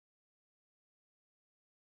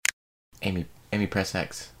Amy, press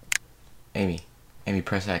X. Amy,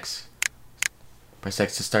 press X. Press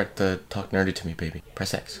X to start the talk nerdy to me, baby.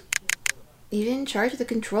 Press X. You didn't charge the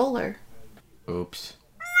controller. Oops.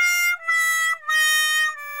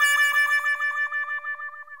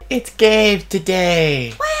 It's games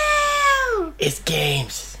today. Wow! It's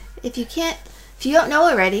games. If you don't know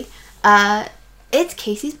already, it's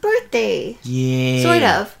Casey's birthday. Yeah. Sort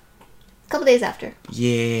of. A couple days after.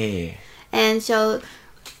 Yeah. And so,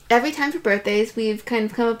 every time for birthdays, we've kind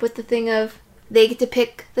of come up with the thing of they get to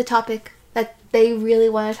pick the topic that they really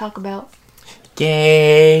want to talk about.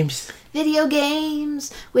 Games. Video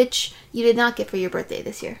games, which you did not get for your birthday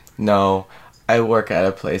this year. No, I work at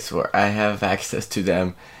a place where I have access to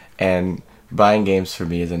them, and buying games for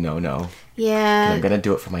me is a no-no. Yeah. I'm gonna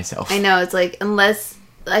do it for myself. I know, it's like, unless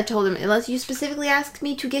you specifically asked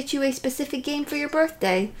me to get you a specific game for your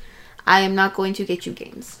birthday, I am not going to get you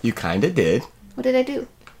games. You kinda did. What did I do?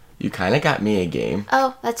 You kinda got me a game.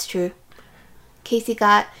 Oh, that's true. Casey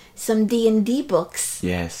got some D&D books,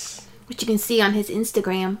 Yes. which you can see on his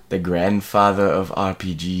Instagram. The grandfather of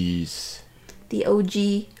RPGs. The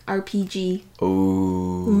OG RPG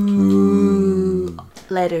Ooh.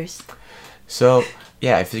 letters. So,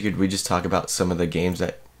 yeah, I figured we'd just talk about some of the games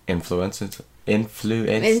that influenced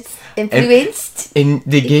Influenced? in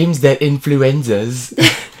the games that influence us.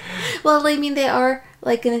 Well, I mean, they are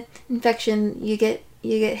like an infection. You get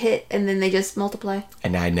hit, and then they just multiply.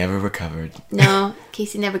 And I never recovered. No,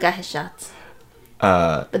 Casey never got his shots.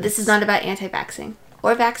 But this is not about anti-vaxxing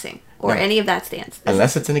or vaxxing or any of that stance.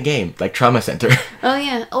 Unless it's in a game, like Trauma Center. Oh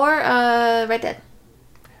yeah, or Red Dead.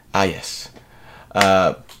 Ah, yes.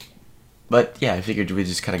 But yeah, I figured we'd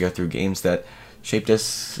just kind of go through games that shaped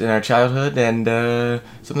us in our childhood and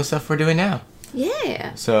some of the stuff we're doing now.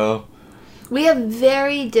 Yeah. So, We have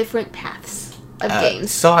very different paths of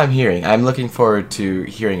games. so I'm hearing. I'm looking forward to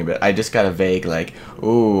hearing a bit. I just got a vague, like,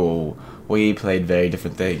 ooh, we played very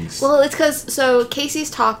different things. Well, it's because,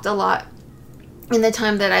 Casey's talked a lot in the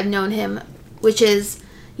time that I've known him, which is,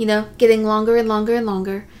 getting longer and longer and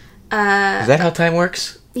longer. Is that how time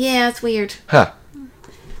works? Yeah, it's weird. Huh.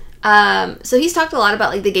 So he's talked a lot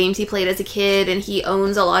about, like, the games he played as a kid, and he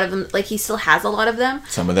owns a lot of them. Like, he still has a lot of them.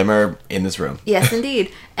 Some of them are in this room. Yes,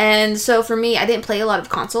 indeed. And so for me, I didn't play a lot of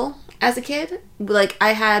console as a kid. Like,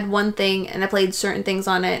 I had one thing, and I played certain things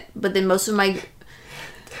on it, but then most of my...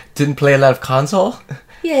 Didn't play a lot of console?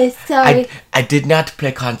 Yes, sorry. I did not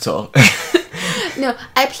play console. No,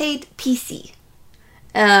 I played PC.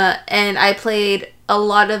 And I played a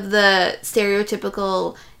lot of the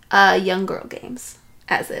stereotypical young girl games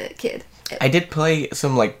as a kid. I did play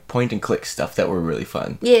some, like, point-and-click stuff that were really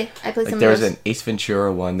fun. Yeah, I played some There of was those. an Ace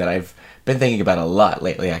Ventura one that I've been thinking about a lot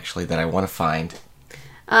lately, actually, that I want to find.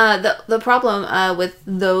 The problem with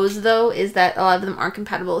those, though, is that a lot of them aren't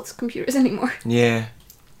compatible with computers anymore. Yeah.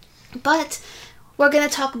 But we're going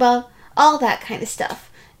to talk about all that kind of stuff.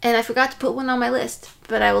 And I forgot to put one on my list,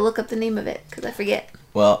 but I will look up the name of it, because I forget.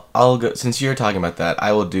 Well, I'll go, since you're talking about that,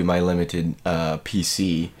 I will do my limited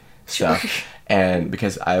PC stuff. Sure. And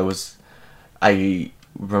because I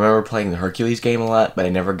remember playing the Hercules game a lot, but I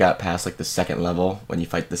never got past, like, the second level when you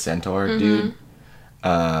fight the centaur dude.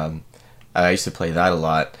 I used to play that a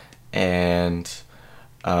lot. And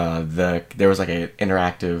there was, like, an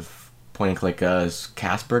interactive point-and-click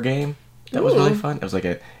Casper game that was really Ooh. fun. It was, like,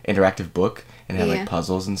 an interactive book and had, Yeah. like,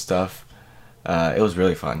 puzzles and stuff. It was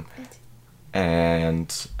really fun.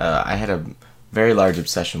 And I had a very large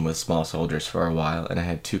obsession with Small Soldiers for a while, and I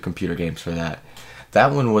had 2 computer games for that.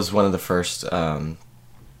 That one was one of the first. Well,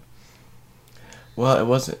 it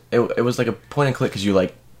wasn't. It was like a point and click because you,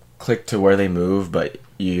 like, click to where they move, but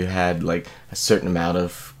you had, like, a certain amount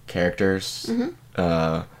of characters,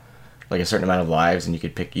 like a certain amount of lives, and you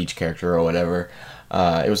could pick each character or whatever.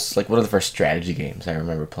 It was like one of the first strategy games I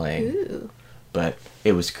remember playing. Ooh. But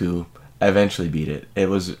it was cool. I eventually beat it. It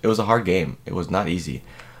was a hard game. It was not easy.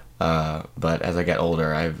 But as I got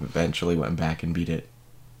older, I eventually went back and beat it.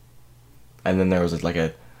 And then there was, like,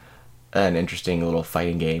 an interesting little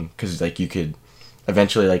fighting game because, like, you could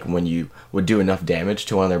eventually, like, when you would do enough damage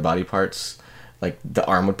to one of their body parts, like, the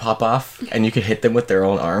arm would pop off and you could hit them with their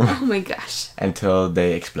own arm Oh my gosh. until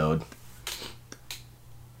they explode.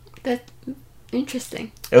 That's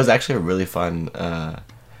interesting. It was actually a really fun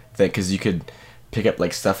thing because you could pick up,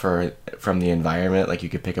 like, stuff from the environment. Like, you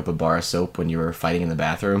could pick up a bar of soap when you were fighting in the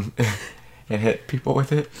bathroom and hit people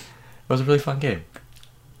with it. It was a really fun game.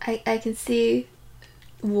 I can see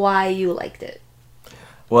why you liked it.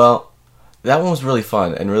 Well, that one was really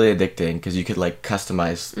fun and really addicting because you could, like,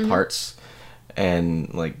 customize parts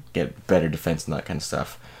and, like, get better defense and that kind of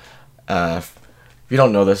stuff. you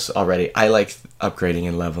don't know this already, I like upgrading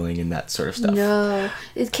and leveling and that sort of stuff. No.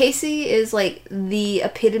 Casey is like the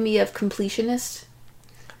epitome of completionist.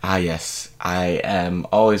 Ah, yes. I am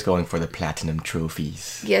always going for the platinum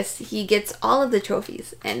trophies. Yes, he gets all of the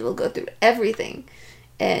trophies and will go through everything.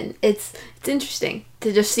 And it's interesting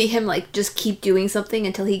to just see him like just keep doing something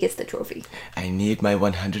until he gets the trophy. I need my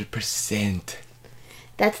 100%.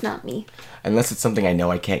 That's not me. Unless it's something I know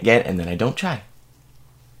I can't get, and then I don't try.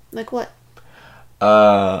 Like what?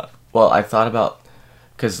 Well, I thought about,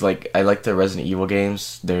 because, like, I like the Resident Evil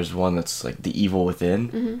games. There's one that's, like, The Evil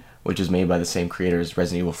Within, which is made by the same creator as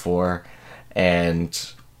Resident Evil 4,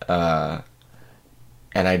 and I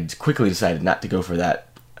quickly decided not to go for that,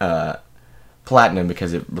 platinum,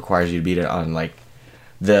 because it requires you to beat it on, like,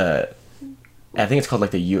 I think it's called,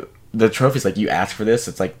 like, the trophy's, like, you ask for this,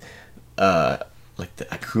 it's, like the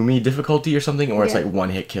Akumi difficulty or something, or it's, like,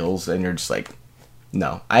 one-hit kills, and you're just, like,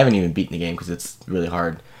 no. I haven't even beaten the game, because it's really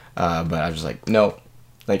hard, but I was just like, no.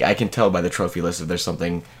 Like, I can tell by the trophy list if there's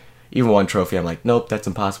something, even one trophy, I'm like, nope, that's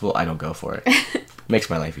impossible, I don't go for it. Makes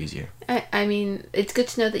my life easier. I mean, it's good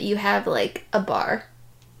to know that you have, like, a bar.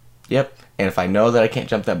 Yep, and if I know that I can't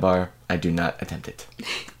jump that bar, I do not attempt it.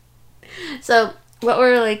 So, what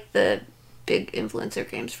were, like, the big influencer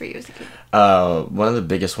games for you as a kid? One of the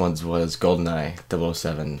biggest ones was GoldenEye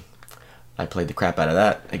 007. I played the crap out of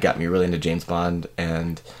that. It got me really into James Bond,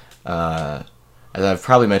 and as I've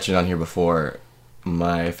probably mentioned on here before,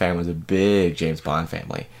 my family's a big James Bond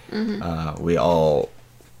family. We all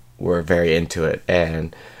were very into it,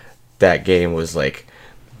 and that game was like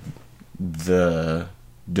the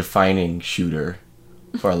defining shooter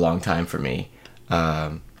for a long time for me.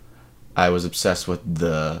 I was obsessed with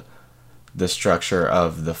the structure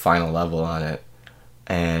of the final level on it,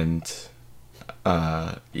 and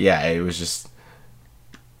it was just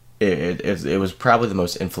it was probably the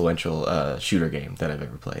most influential shooter game that I've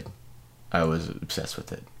ever played. I was obsessed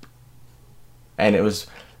with it, and it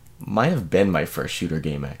might have been my first shooter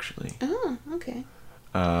game, actually. Oh, okay.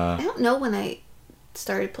 I don't know when I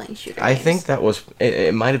started playing shooter games. I think that was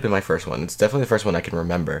it might have been my first one. It's definitely the first one I can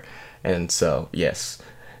remember, and so yes,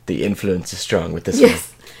 the influence is strong with this one.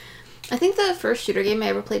 I think the first shooter game I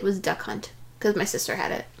ever played was Duck Hunt, because my sister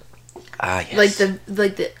had it. Ah, yes.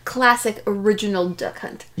 Like the classic original Duck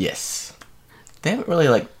Hunt. Yes. They haven't really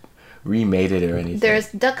like remade it or anything.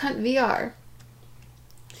 There's Duck Hunt VR,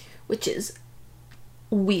 which is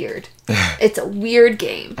weird. It's a weird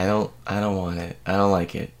game. I don't want it. I don't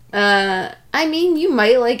like it. I mean, you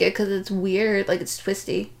might like it because it's weird. Like, it's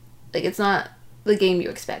twisty. Like, it's not the game you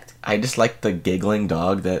expect. I just like the giggling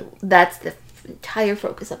dog That's the entire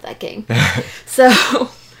focus of that game. So,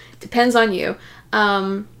 depends on you.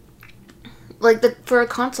 For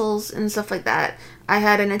consoles and stuff like that, I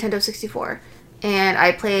had a Nintendo 64. And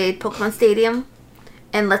I played Pokemon Stadium,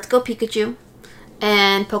 and Let's Go Pikachu,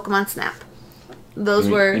 and Pokemon Snap. Those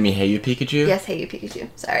were... You mean Hey You Pikachu? Yes, Hey You Pikachu.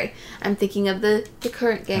 Sorry. I'm thinking of the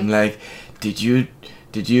current game. I'm like, did you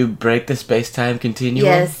break the space-time continuum?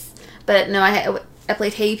 Yes. But no, I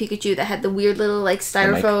played Hey You Pikachu that had the weird little, like,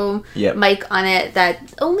 styrofoam mic on it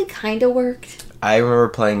that only kind of worked. I remember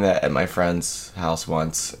playing that at my friend's house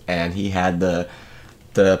once, and he had the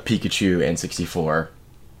Pikachu N64.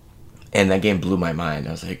 And that game blew my mind.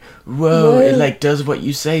 I was like, whoa, it like does what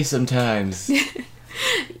you say sometimes.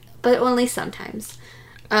 But only sometimes.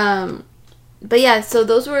 But yeah, so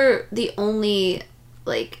those were the only,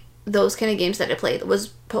 like, those kind of games that I played was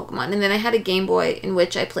Pokemon. And then I had a Game Boy in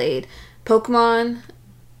which I played Pokemon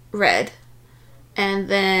Red. And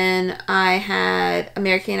then I had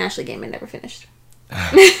American Ashley game I never finished.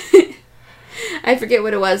 I forget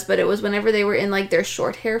what it was, but it was whenever they were in, like, their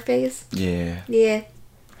short hair phase. Yeah. Yeah.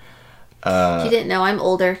 If you didn't know, I'm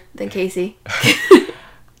older than Casey.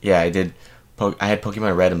 Yeah, I did. I had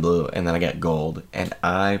Pokemon Red and Blue, and then I got Gold, and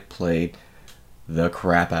I played the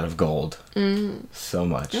crap out of Gold so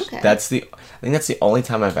much. Okay. I think that's the only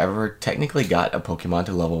time I've ever technically got a Pokemon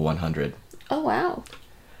to level 100. Oh, wow.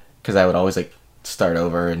 Because I would always like start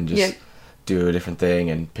over and just do a different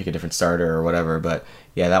thing and pick a different starter or whatever. But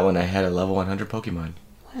yeah, that one I had a level 100 Pokemon.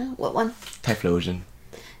 Wow. What one? Typhlosion.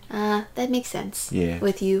 That makes sense. Yeah.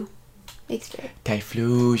 With you. Makes sense.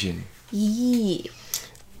 Typhlosion. Yeah.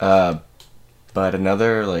 But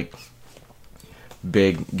another, like,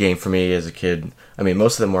 big game for me as a kid, I mean,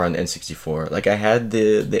 most of them were on N64. Like, I had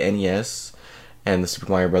the NES and the Super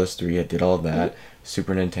Mario Bros. 3. I did all of that.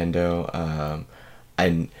 Super Nintendo.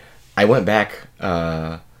 And I went back,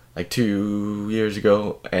 like, 2 years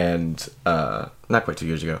ago, and, not quite 2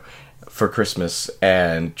 years ago, for Christmas,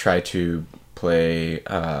 and tried to play,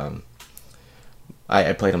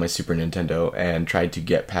 I played on my Super Nintendo and tried to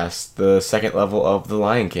get past the second level of The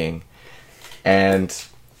Lion King. And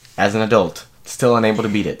as an adult, still unable to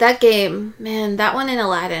beat it. That game, man, that one and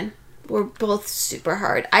Aladdin were both super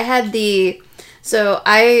hard. I had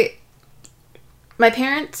my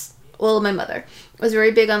parents, well, my mother, was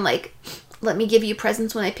very big on, like, let me give you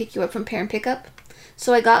presents when I pick you up from parent pickup.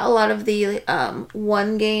 So I got a lot of the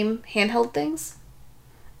one game handheld things.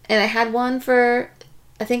 And I had one for,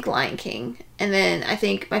 I think, Lion King. And then I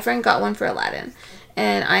think my friend got one for Aladdin.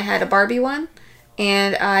 And I had a Barbie one.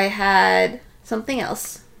 And I had something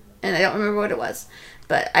else. And I don't remember what it was.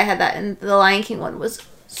 But I had that. And the Lion King one was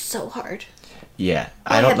so hard. Yeah.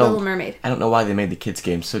 I don't know. Little Mermaid. I don't know why they made the kids'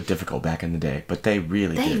 games so difficult back in the day. But they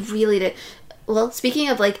really did. They really did. Well, speaking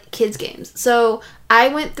of, like, kids' games. So I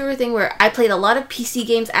went through a thing where I played a lot of PC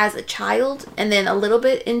games as a child. And then a little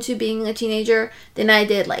bit into being a teenager. Then I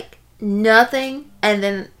did, like, nothing. And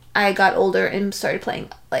then I got older and started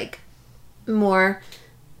playing, like, more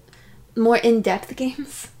in-depth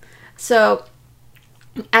games. So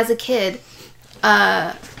as a kid,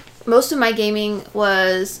 most of my gaming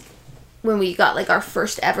was when we got, like, our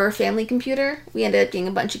first ever family computer. We ended up getting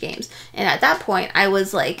a bunch of games. And at that point, I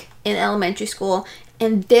was, like, in elementary school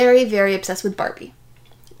and very, very obsessed with Barbie.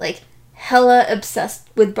 Like, hella obsessed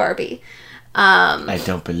with Barbie. I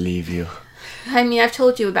don't believe you. I mean, I've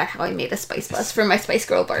told you about how I made a Spice Bus for my Spice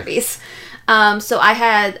Girl Barbies. So I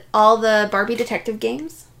had all the Barbie detective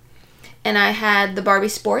games. And I had the Barbie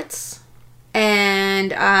sports.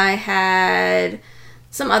 And I had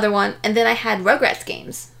some other one. And then I had Rugrats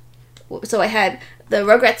games. So I had the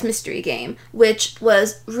Rugrats mystery game, which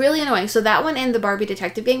was really annoying. So that one and the Barbie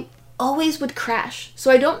detective game always would crash.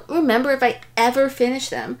 So I don't remember if I ever finished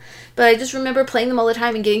them. But I just remember playing them all the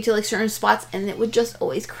time and getting to, like, certain spots. And it would just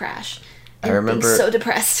always crash. And I remember being so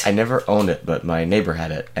depressed. I never owned it, but my neighbor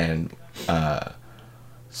had it. And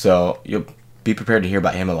so you'll be prepared to hear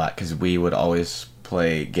about him a lot because we would always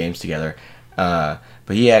play games together. But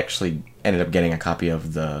he actually ended up getting a copy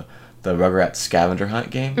of the Rugrats Scavenger Hunt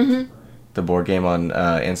game. Mm-hmm. The board game on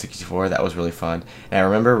N64. That was really fun. And I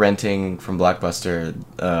remember renting from Blockbuster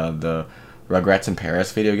the Rugrats in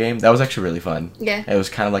Paris video game. That was actually really fun. Yeah. It was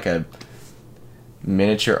kind of like a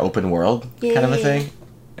miniature open world kind of a thing.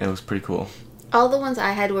 And it was pretty cool. All the ones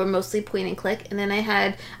I had were mostly point and click. And then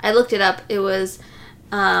I looked it up. It was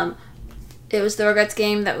the Rugrats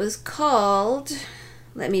game that was called,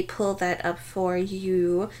 let me pull that up for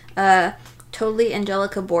you, Totally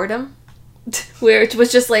Angelica Boredom. Where it was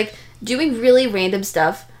just, like, doing really random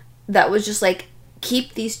stuff that was just, like,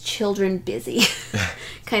 keep these children busy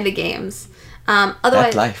kind of games. Otherwise,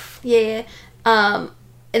 That's life. Yeah.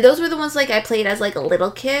 And those were the ones, like, I played as, like, a little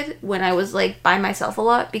kid when I was, like, by myself a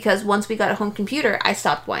lot. Because once we got a home computer, I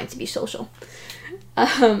stopped wanting to be social.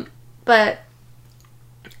 But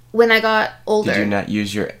when I got older... Did you not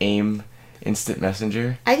use your AIM instant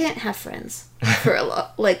messenger? I didn't have friends for a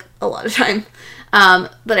lot of time.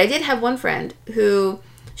 But I did have one friend who...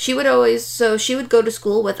 She would go to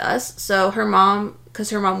school with us. So her mom,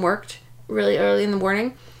 because her mom worked really early in the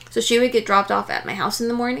morning, so she would get dropped off at my house in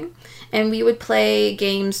the morning, and we would play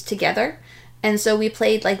games together. And so we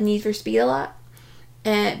played, like, Need for Speed a lot,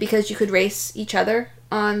 and because you could race each other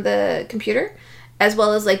on the computer, as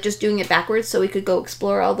well as, like, just doing it backwards so we could go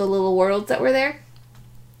explore all the little worlds that were there.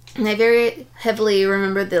 And I very heavily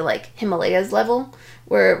remember the, like, Himalayas level,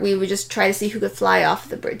 where we would just try to see who could fly off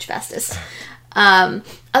the bridge fastest.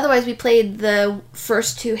 Otherwise, we played the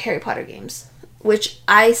first two Harry Potter games, which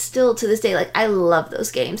I still, to this day, like, I love those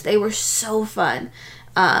games. They were so fun.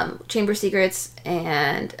 Chamber of Secrets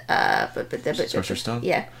and... Sorcerer's Stone?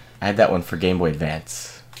 Yeah. I had that one for Game Boy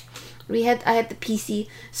Advance. I had the PC,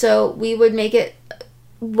 so we would make it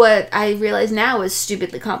what I realize now is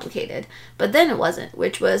stupidly complicated. But then it wasn't,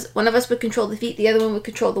 which was one of us would control the feet, the other one would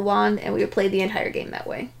control the wand, and we would play the entire game that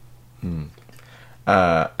way.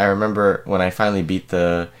 I remember when I finally beat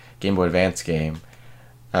the Game Boy Advance game,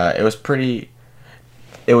 it wasn't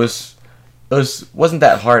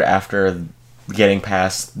that hard after getting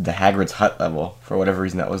past the Hagrid's hut level. For whatever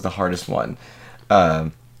reason, that was the hardest one.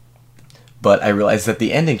 But I realized that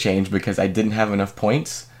the ending changed because I didn't have enough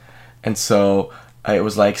points. And so it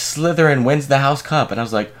was like, Slytherin wins the House Cup. And I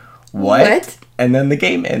was like, what? And then the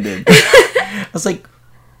game ended. I was like,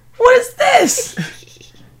 what is this?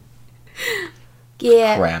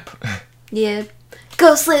 Yeah. Crap. Yeah.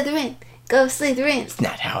 Go Slytherin! Go Slytherin! It's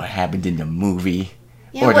not how it happened in the movie.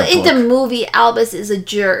 Yeah, well, in the movie, Albus is a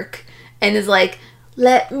jerk. And is like,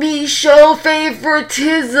 let me show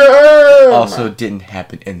favoritism! Also didn't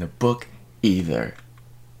happen in the book either.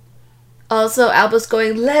 Also, Albus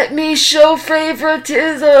going, "Let me show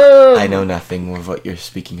favoritism." I know nothing of what you're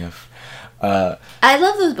speaking of. I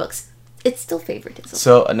love those books. It's still favoritism.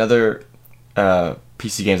 So another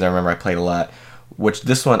PC games I remember I played a lot, which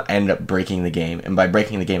this one I ended up breaking the game. And by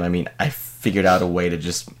breaking the game, I mean I figured out a way to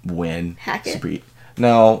just win. Hack it?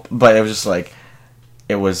 No, but it was just like,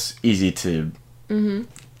 it was easy to,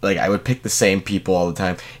 like, I would pick the same people all the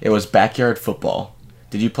time. It was Backyard Football.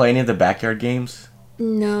 Did you play any of the Backyard games?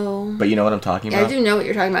 No. But you know what I'm talking about? I do know what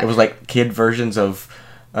you're talking about. It was like kid versions of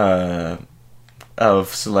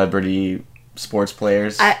celebrity sports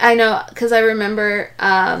players. I know, because I remember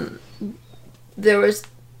there was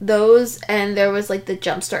those, and there was like the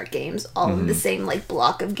Jumpstart games, all in the same like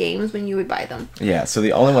block of games when you would buy them. Yeah, so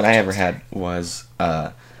the only one I ever had was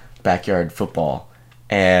Backyard Football.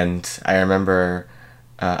 And I remember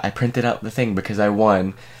I printed out the thing because I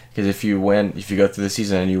won. Because if you go through the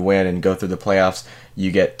season and you win and go through the playoffs,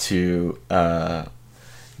 you get to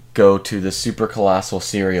go to the Super Colossal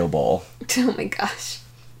Cereal Bowl. Oh my gosh.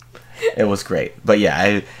 It was great. But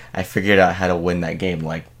yeah, I figured out how to win that game,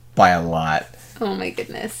 like, by a lot. Oh my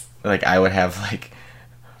goodness. Like, I would have, like,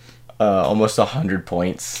 almost 100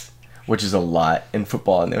 points, which is a lot in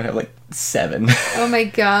football, and they would have, like, 7. Oh my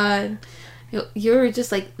god. You were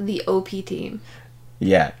just, like, the OP team.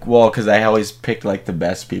 Yeah, well, because I always picked, like, the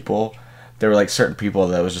best people. There were, like, certain people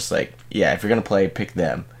that was just like, yeah, if you're going to play, pick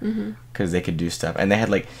them. Because they could do stuff. And they had,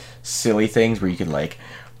 like, silly things where you could, like,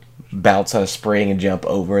 bounce on a spring and jump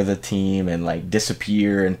over the team and, like,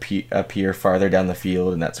 disappear and appear farther down the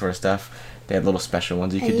field and that sort of stuff. They had little special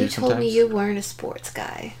ones you could do sometimes. And you told me you weren't a sports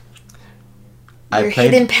guy. Your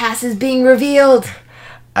hidden pass is being revealed.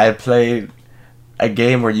 I played a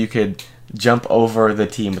game where you could jump over the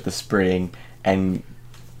team with the spring and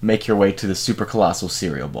make your way to the Super Colossal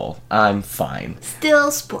Cereal Bowl. I'm fine. Still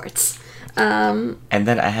sports. And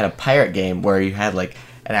then I had a pirate game where you had, like,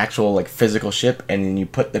 an actual, like, physical ship, and then you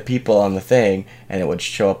put the people on the thing, and it would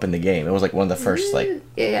show up in the game. It was, like, one of the first, like...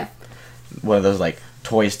 Yeah. One of those, like,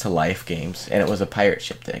 Toys to Life games, and it was a pirate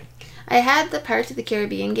ship thing. I had the Pirates of the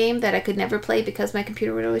Caribbean game that I could never play because my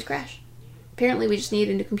computer would always crash. Apparently, we just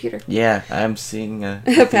needed a new computer. Yeah, I'm seeing a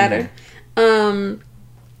pattern.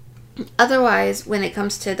 Otherwise, when it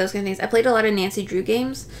comes to those kind of things, I played a lot of Nancy Drew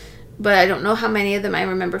games, but I don't know how many of them I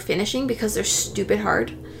remember finishing because they're stupid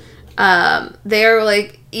hard. They're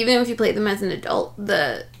like, even if you play them as an adult,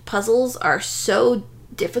 the puzzles are so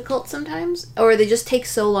difficult sometimes, or they just take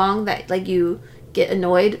so long that, like, you get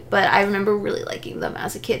annoyed. But I remember really liking them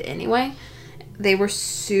as a kid anyway. They were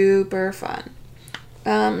super fun.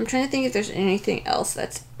 I'm trying to think if there's anything else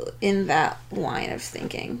that's in that line of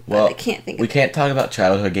thinking. Well, I can't think of it. We can't talk about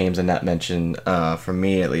childhood games and not mention, for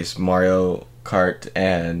me at least, Mario Kart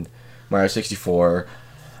and Mario 64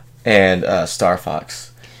 and Star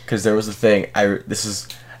Fox. Because there was a thing, this is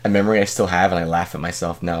a memory I still have, and I laugh at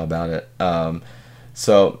myself now about it.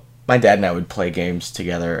 So my dad and I would play games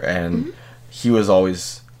together, and he was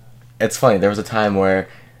always... It's funny, there was a time where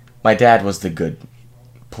my dad was the good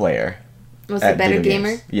player. Was the better gamer?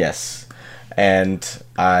 Games. Yes. And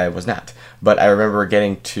I was not. But I remember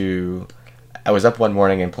I was up one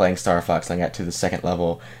morning and playing Star Fox, and I got to the second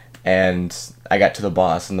level, and I got to the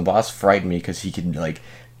boss, and the boss frightened me because he could, like,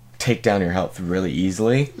 take down your health really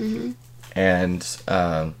easily. And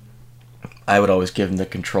I would always give him the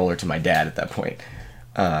controller to my dad at that point.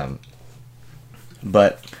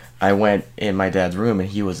 But I went in my dad's room, and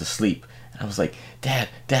he was asleep. I was like, Dad,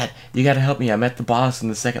 you gotta help me. I'm at the boss in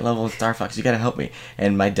the second level in Star Fox. You gotta help me.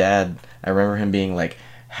 And my dad, I remember him being, like,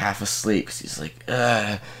 half asleep, because he's like,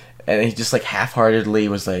 ugh. And he just, like, half-heartedly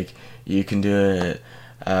was like, you can do it.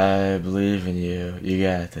 I believe in you. You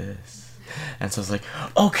got this. And so I was like,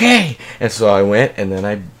 okay. And so I went, and then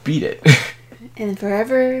I beat it. And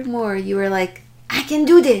forevermore, you were like, I can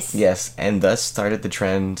do this. Yes, and thus started the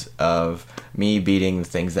trend of me beating the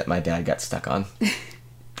things that my dad got stuck on.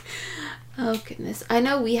 Oh, goodness. I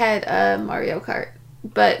know we had Mario Kart,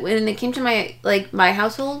 but when it came to my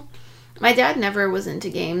household, my dad never was into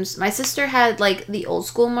games. My sister had, like, the old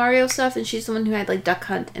school Mario stuff, and she's the one who had, like, Duck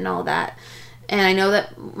Hunt and all that. And I know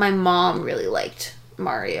that my mom really liked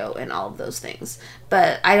Mario and all of those things,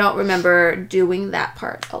 but I don't remember doing that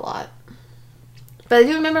part a lot. But I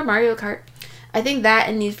do remember Mario Kart. I think that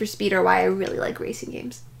and Need for Speed are why I really like racing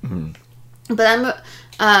games. But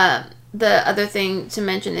the other thing to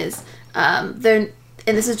mention is... and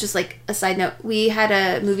this is just, like, a side note, we had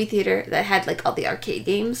a movie theater that had, like, all the arcade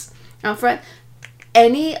games out front.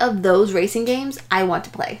 Any of those racing games, I want to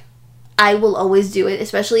play. I will always do it,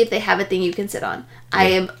 especially if they have a thing you can sit on. Yeah. I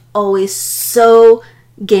am always so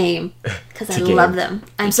game, because I love them.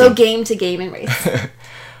 I'm so game to game and race.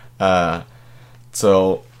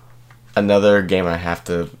 So another game I have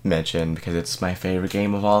to mention because it's my favorite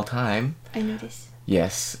game of all time. I noticed.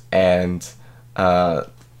 Yes, and I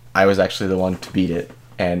was actually the one to beat it,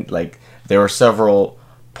 and like there were several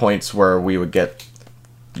points where we would get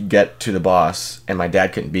to the boss, and my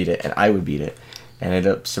dad couldn't beat it, and I would beat it, and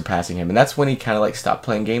ended up surpassing him, and that's when he kind of like stopped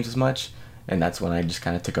playing games as much, and that's when I just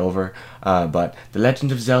kind of took over. But The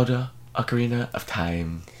Legend of Zelda: Ocarina of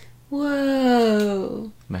Time,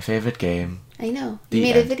 Whoa. my favorite game. I know. The You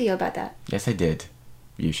made a end. video about that. Yes, I did.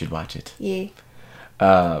 You should watch it. Yeah.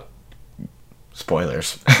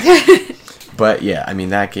 Spoilers. But yeah, I mean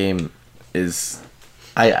that game is.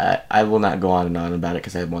 I will not go on and on about it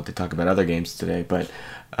because I want to talk about other games today. But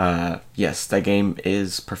yes, that game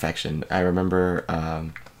is perfection. I remember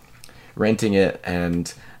renting it,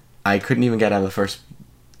 and I couldn't even get out of the first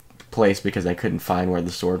place because I couldn't find where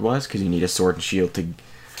the sword was, because you need a sword and shield to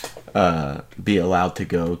be allowed to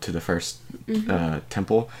go to the first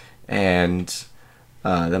temple. And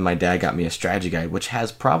then my dad got me a strategy guide, which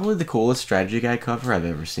has probably the coolest strategy guide cover I've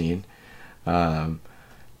ever seen. And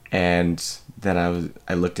then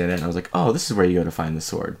I looked at it and I was like, oh, this is where you go to find the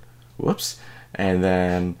sword. Whoops. And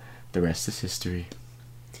then the rest is history.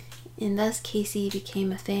 And thus Casey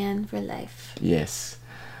became a fan for life. Yes.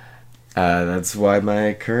 That's why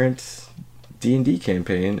my current D&D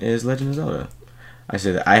campaign is Legend of Zelda. I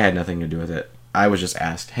said that I had nothing to do with it. I was just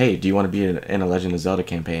asked, hey, do you want to be in a Legend of Zelda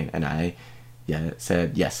campaign? And I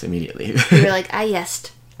said yes immediately. You were like, I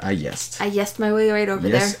yesed. I yesed. I yesed my way right over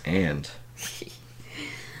Yes, there. and.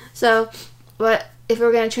 So, what if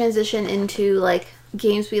we're going to transition into, like,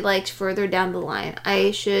 games we liked further down the line?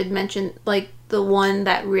 I should mention, like, the one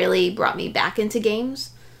that really brought me back into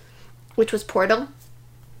games, which was Portal.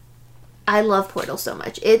 I love Portal so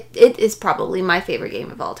much. It is probably my favorite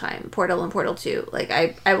game of all time. Portal and Portal 2. Like,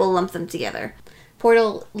 I will lump them together.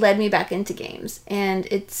 Portal led me back into games, and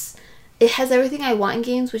it has everything I want in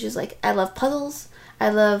games, which is, like, I love puzzles, I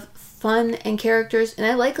love fun and characters, and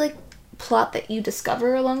I like plot that you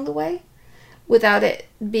discover along the way without it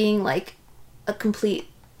being, like, a complete,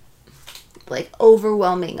 like,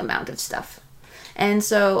 overwhelming amount of stuff. And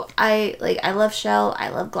so I love Shell, I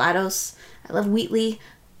love GLaDOS, I love Wheatley,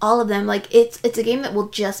 all of them. Like, it's a game that will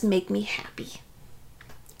just make me happy.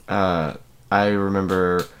 I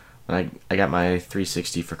remember when I got my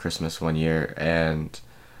 360 for Christmas one year, and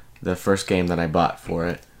the first game that I bought for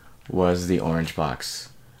it was the Orange Box.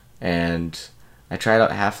 And I tried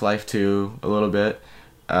out Half-Life 2 a little bit.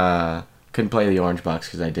 Couldn't play the Orange Box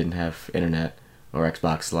because I didn't have internet or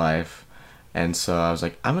Xbox Live. And so I was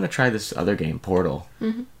like, I'm going to try this other game, Portal.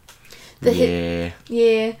 Mm-hmm.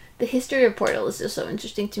 Yeah. The history of Portal is just so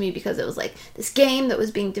interesting to me because it was, like, this game that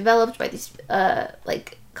was being developed by these,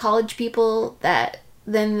 like, college people that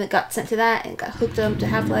then got sent to that and got hooked up to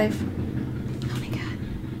Half-Life. Oh my god.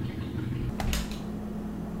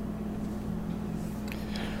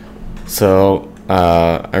 So,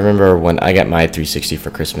 I remember when I got my 360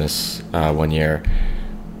 for Christmas one year,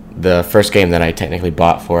 the first game that I technically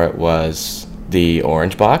bought for it was the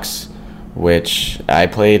Orange Box, which I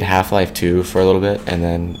played Half-Life 2 for a little bit, and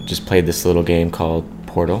then just played this little game called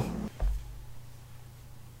Portal.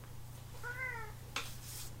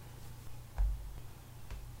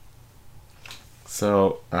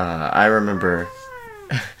 So, I remember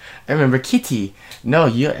Kitty. No,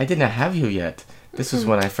 I didn't have you yet. This was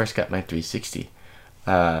when I first got my 360.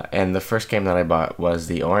 And the first game that I bought was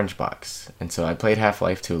the Orange Box. And so I played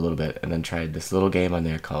Half-Life 2 a little bit, and then tried this little game on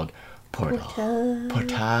there called Portal.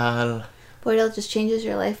 Portal just changes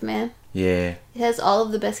your life, man. Yeah. It has all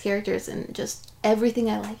of the best characters and just everything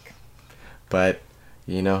I like. But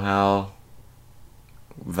you know how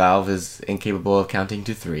Valve is incapable of counting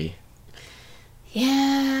to 3.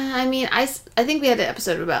 Yeah, I mean, I think we had an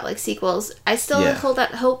episode about, like, sequels. I still hold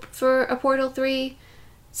out hope for a Portal 3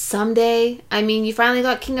 someday. I mean, you finally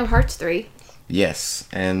got Kingdom Hearts 3. Yes,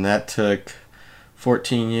 and that took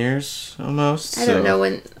 14 years almost. I don't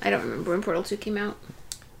remember when Portal 2 came out.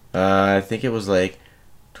 I think it was like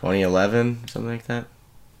 2011, something like that.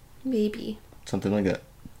 Maybe. Something like that.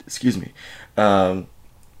 Excuse me.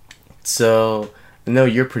 So, no,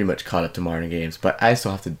 you're pretty much caught up to modern games, but I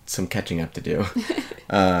still have some catching up to do.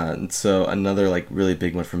 So another, like, really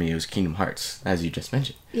big one for me was Kingdom Hearts, as you just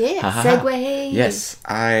mentioned. Yeah, segue. Yes,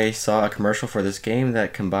 I saw a commercial for this game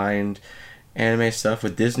that combined anime stuff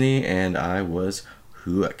with Disney, and I was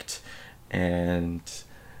hooked. And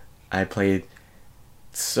I played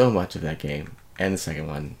so much of that game, and the second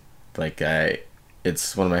one. Like,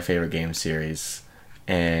 it's one of my favorite game series,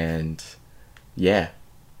 and yeah.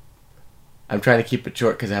 I'm trying to keep it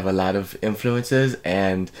short because I have a lot of influences,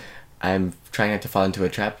 and I'm trying not to fall into a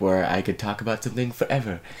trap where I could talk about something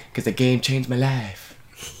forever because the game changed my life.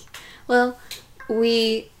 Well,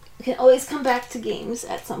 we can always come back to games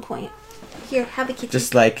at some point. Here, have a kitty.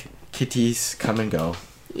 Just like kitties come and go.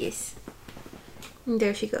 Yes. And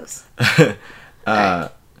there she goes. Right.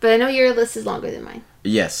 But I know your list is longer than mine.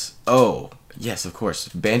 Yes. Oh, yes, of course.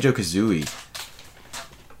 Banjo-Kazooie.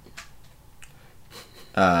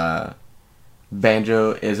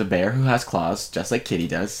 Banjo is a bear who has claws, just like Kitty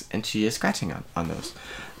does, and she is scratching on those.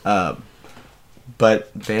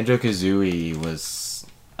 But Banjo-Kazooie was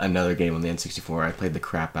another game on the N64 I played the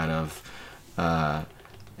crap out of.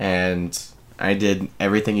 And I did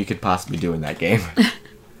everything you could possibly do in that game.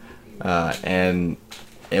 And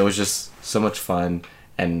it was just so much fun.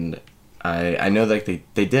 And I know that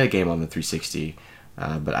they did a game on the 360,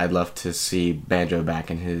 but I'd love to see Banjo back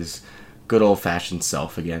in his good old-fashioned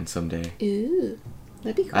self again someday. Ooh,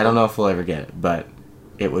 that'd be cool. I don't know if we'll ever get it, but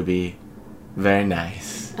it would be very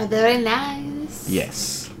nice. Very nice.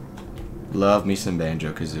 Yes. Love me some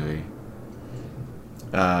Banjo-Kazooie.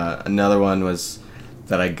 Another one was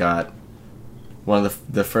that I got one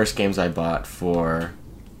of the first games I bought for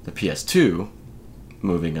the PS2,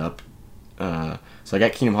 moving up. So I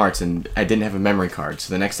got Kingdom Hearts, and I didn't have a memory card,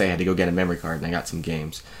 so the next day I had to go get a memory card, and I got some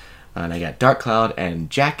games. And I got Dark Cloud and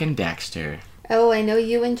Jak and Daxter. Oh, I know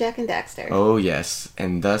you and Jak and Daxter. Oh, yes.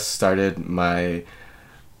 And thus started my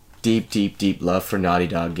deep, deep, deep love for Naughty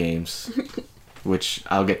Dog games, which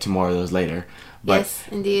I'll get to more of those later. But, yes,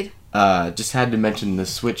 indeed. Just had to mention the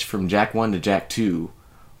switch from Jak 1 to Jak 2,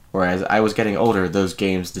 where as I was getting older, those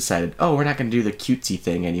games decided, oh, we're not going to do the cutesy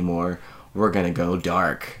thing anymore. We're going to go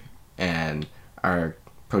dark. And our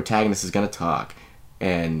protagonist is going to talk.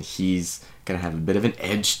 And he's going to have a bit of an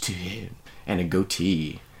edge to him. And a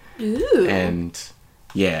goatee. Ooh. And,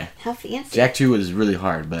 yeah. How fancy. Jak 2 was really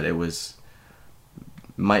hard, but it was...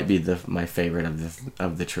 might be my favorite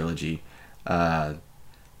of the trilogy.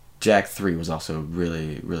 Jak 3 was also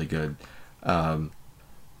really, really good.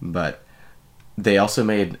 But they also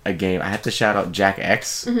made a game. I have to shout out Jak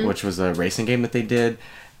X, which was a racing game that they did.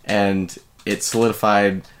 And it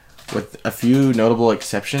solidified, with a few notable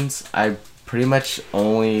exceptions, I pretty much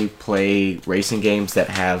only play racing games that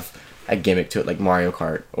have a gimmick to it, like Mario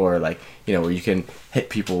Kart, or like, you know, where you can hit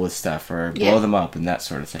people with stuff or blow them up and that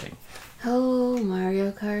sort of thing. Oh,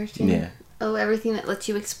 Mario Kart. Yeah. Oh, everything that lets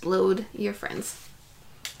you explode your friends.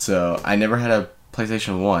 So I never had a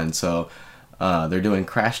PlayStation 1, so they're doing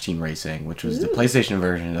Crash Team Racing, which was the PlayStation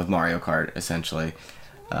version of Mario Kart, essentially.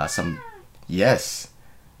 Yes.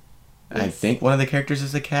 I think one of the characters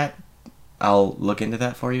is a cat. I'll look into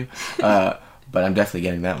that for you. But I'm definitely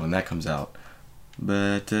getting that when that comes out.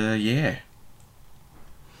 But, yeah.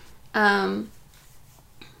 As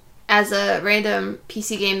a random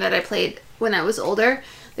PC game that I played when I was older,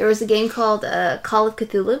 there was a game called Call of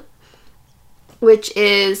Cthulhu, which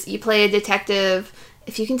is you play a detective.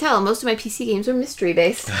 If you can tell, most of my PC games are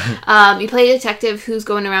mystery-based. You play a detective who's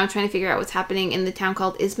going around trying to figure out what's happening in the town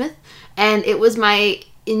called Izmith. And it was my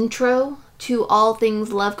intro to all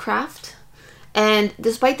things Lovecraft. And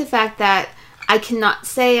despite the fact that I cannot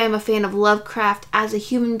say I'm a fan of Lovecraft as a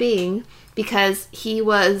human being, because he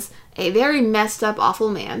was a very messed up, awful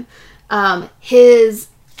man, his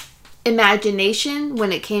imagination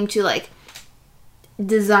when it came to like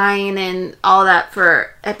design and all that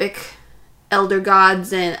for epic elder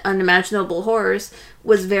gods and unimaginable horrors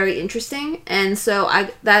was very interesting. And so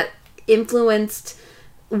that influenced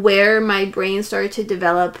where my brain started to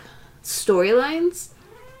develop storylines.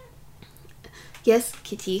 Yes,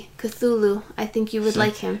 Kitty. Cthulhu. I think you would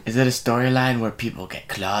like him. Is it a storyline where people get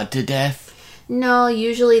clawed to death? No,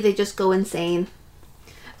 usually they just go insane.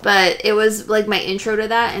 But it was like my intro to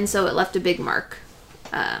that, and so it left a big mark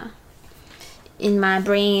in my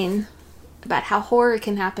brain about how horror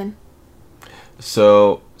can happen.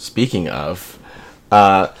 So, speaking of,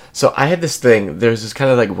 so I had this thing, there's this kind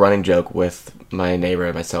of like running joke with my neighbor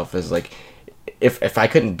and myself, is like, if I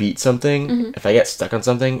couldn't beat something, if I get stuck on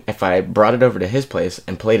something, if I brought it over to his place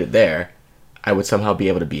and played it there, I would somehow be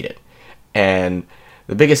able to beat it. And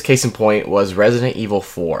the biggest case in point was Resident Evil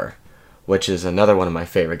 4, which is another one of my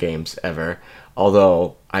favorite games ever.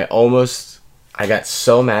 Although I got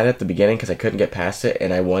so mad at the beginning because I couldn't get past it,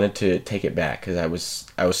 and I wanted to take it back because I was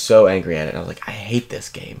so angry at it. And I was like, I hate this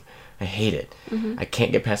game. I hate it. I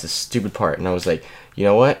can't get past this stupid part. And I was like, you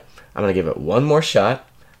know what? I'm going to give it one more shot.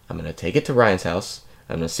 I'm going to take it to Ryan's house.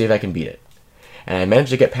 I'm going to see if I can beat it. And I managed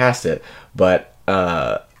to get past it, but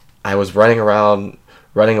I was running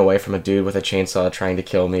away from a dude with a chainsaw trying to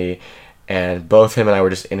kill me, and both him and I were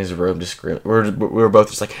just in his room just screaming. We were both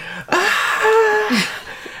just like, ah!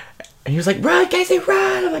 And he was like, "Run, Casey,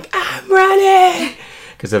 run!" I'm like, "I'm running!"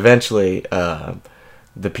 Because eventually,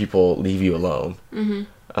 the people leave you alone.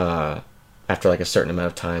 After like a certain amount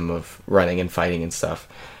of time of running and fighting and stuff.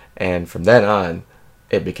 And from then on,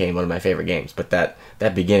 it became one of my favorite games. But that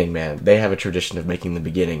beginning, man, they have a tradition of making the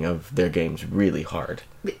beginning of their games really hard.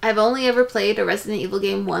 I've only ever played a Resident Evil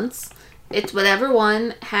game once. It's whatever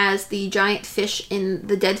one has the giant fish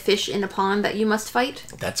the dead fish in a pond that you must fight.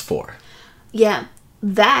 That's 4. Yeah,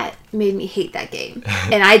 that made me hate that game.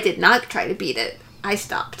 And I did not try to beat it. I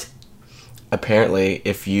stopped. Apparently,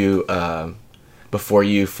 if you, before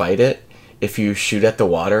you fight it, if you shoot at the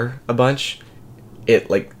water a bunch, it,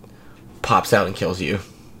 like, pops out and kills you.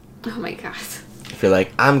 Oh my god. If you're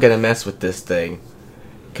like, I'm gonna mess with this thing,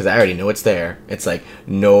 because I already know it's there, it's like,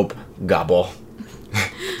 nope, gobble.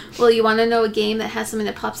 Well, you want to know a game that has something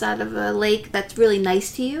that pops out of a lake that's really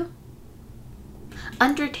nice to you?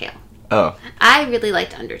 Undertale. Oh. I really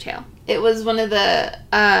liked Undertale. It was one of the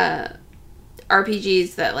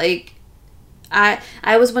RPGs that, like, I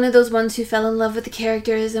was one of those ones who fell in love with the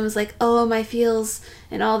characters and was like, oh, my feels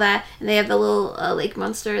and all that. And they have the little lake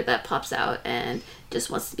monster that pops out and just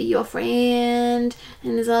wants to be your friend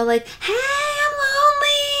and is all like, hey, I'm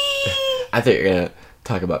lonely. I thought you were going to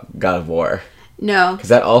talk about God of War. No. Because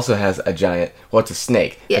that also has a giant, well, it's a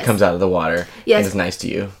snake Yes. that comes out of the water and is nice to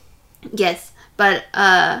you. Yes, but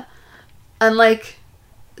unlike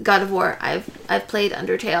God of War, I've played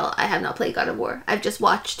Undertale. I have not played God of War. I've just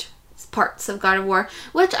watched parts of God of War,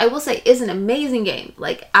 which I will say is an amazing game.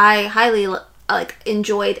 Like, I highly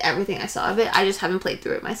enjoyed everything I saw of it. I just haven't played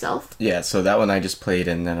through it myself. Yeah, so that one I just played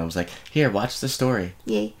and then I was like, here, watch the story.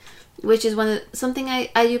 Yay. Which is something I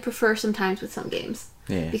do prefer sometimes with some games.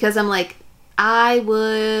 Yeah. Because I'm like, I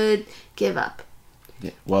would give up.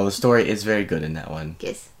 Yeah. Well, the story is very good in that one.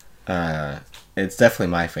 Yes. It's definitely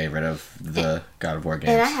my favorite of the God of War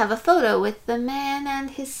games. And I have a photo with the man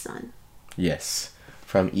and his son. Yes.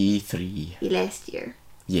 From E3. Last year.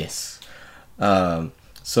 Yes.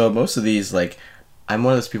 So most of these, like, I'm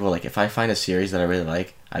one of those people, like, if I find a series that I really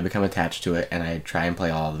like, I become attached to it and I try and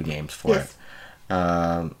play all of the games for it.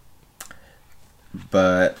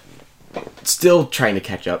 But still trying to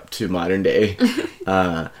catch up to modern day.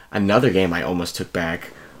 Another game I almost took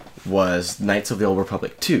back was Knights of the Old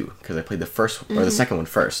Republic 2, because I played the first or the second one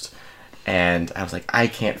first. And I was like, I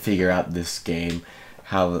can't figure out this game.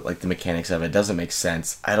 How, like, the mechanics of it doesn't make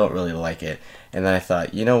sense. I don't really like it. And then I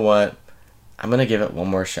thought, you know what? I'm going to give it one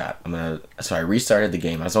more shot. So I restarted the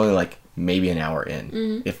game. I was only, like, maybe an hour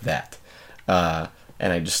in, if that. And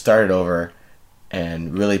I just started over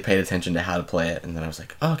and really paid attention to how to play it. And then I was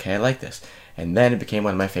like, oh, okay, I like this. And then it became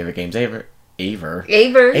one of my favorite games ever.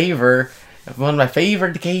 One of my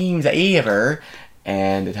favorite games ever.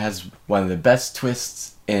 And it has one of the best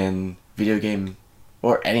twists in video game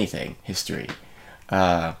or anything history.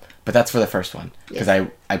 But that's for the first one. Because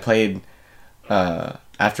I played,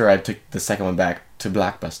 after I took the second one back to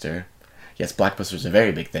Blockbuster. Yes, Blockbuster's a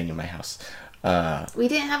very big thing in my house. We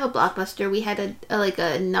didn't have a Blockbuster. We had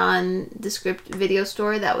a nondescript video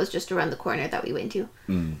store that was just around the corner that we went to.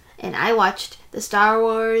 And I watched the Star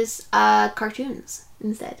Wars cartoons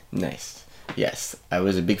instead. Nice. Yes, I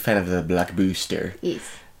was a big fan of the Blockbuster. Yes.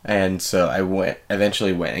 And so I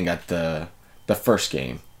eventually went and got the first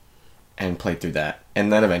game and played through that.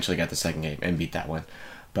 And then eventually got the second game and beat that one.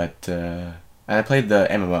 But and I played the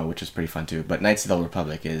MMO, which was pretty fun too. But Knights of the Old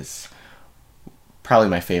Republic is probably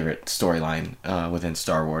my favorite storyline within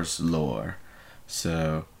Star Wars lore.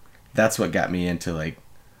 So that's what got me into, like,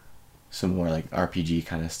 some more, like, RPG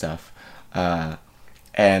kind of stuff.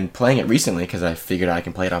 And playing it recently, because I figured I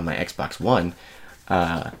can play it on my Xbox One,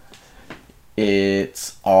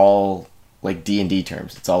 it's all, like, D&D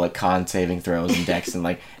terms. It's all, like, con saving throws and decks, and,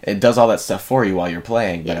 like, it does all that stuff for you while you're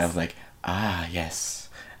playing. But I was like, yes,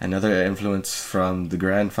 another influence from the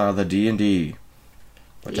grandfather D&D,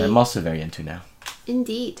 which I'm also very into now.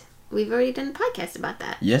 Indeed. We've already done a podcast about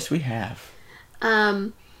that. Yes, we have.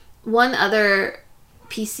 One other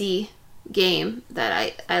PC game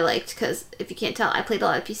that I liked, because if you can't tell, I played a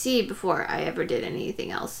lot of PC before I ever did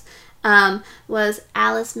anything else, was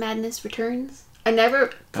Alice Madness Returns. I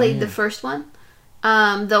never played the first one,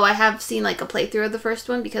 though I have seen, like, a playthrough of the first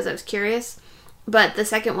one because I was curious. But the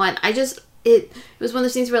second one, it was one of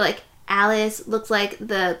those things where, like, Alice looked like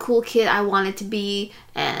the cool kid I wanted to be,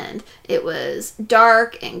 and it was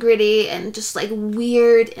dark and gritty and just, like,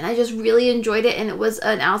 weird, and I just really enjoyed it. And it was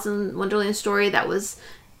an Alice in Wonderland story that was,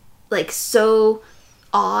 like, so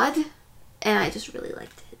odd, and I just really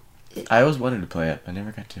liked it. I always wanted to play it, but I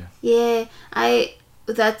never got to. Yeah,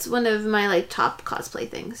 that's one of my, like, top cosplay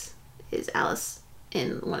things, is Alice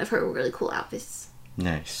in one of her really cool outfits.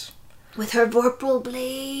 Nice. With her Vorpal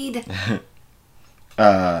blade.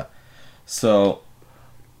 So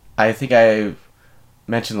I think I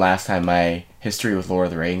mentioned last time my history with Lord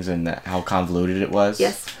of the Rings and how convoluted it was.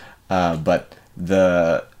 Yes. But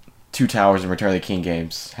the Two Towers and Return of the King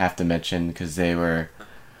games have to mention because they were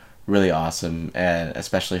really awesome, and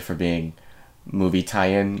especially for being movie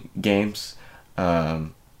tie-in games.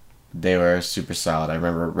 They were super solid. I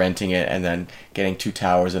remember renting it and then getting Two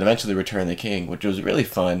Towers and eventually Return of the King, which was really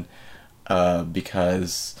fun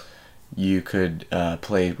because you could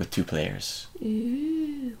play with 2 players.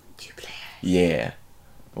 Ooh, 2 players. Yeah,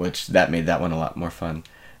 which that made that one a lot more fun.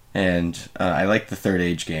 And I like the Third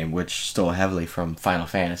Age game, which stole heavily from Final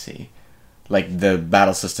Fantasy. Like, the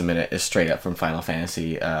battle system in it is straight up from Final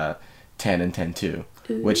Fantasy 10 and 10-2.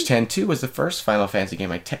 Which 10-2 was the first Final Fantasy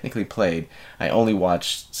game I technically played. I only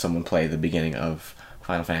watched someone play the beginning of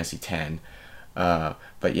Final Fantasy 10. But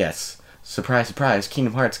yes, surprise, surprise,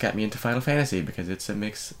 Kingdom Hearts got me into Final Fantasy because it's a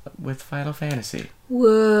mix with Final Fantasy.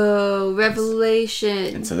 Whoa,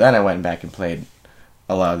 revelation. And so then I went back and played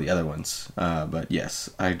a lot of the other ones. But yes,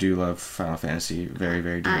 I do love Final Fantasy very,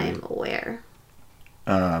 very dearly. I'm aware.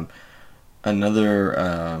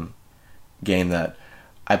 Another game that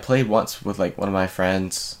I played once with like one of my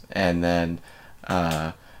friends, and then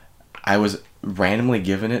I was randomly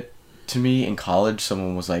given it to me in college.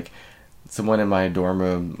 Someone in my dorm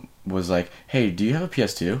room was like, "Hey, do you have a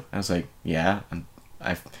PS2?" I was like, "Yeah." And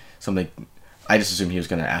I just assumed he was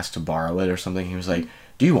gonna ask to borrow it or something. He was like,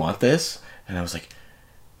 "Do you want this?" And I was like,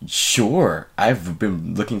 "Sure." I've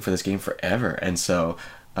been looking for this game forever, and so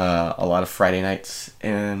a lot of Friday nights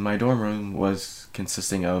in my dorm room was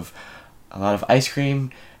consisting of a lot of ice cream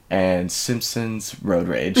and Simpsons Road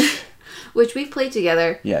Rage. Which we've played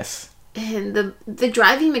together. Yes. And the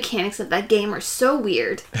driving mechanics of that game are so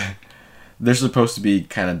weird. They're supposed to be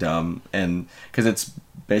kind of dumb, and because it's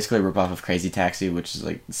basically a ripoff of Crazy Taxi, which is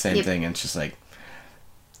like the same thing, and it's just like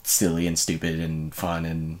silly and stupid and fun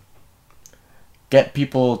and get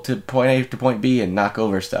people to point A to point B and knock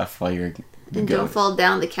over stuff while you're and going. Don't fall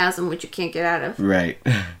down the chasm which you can't get out of. Right.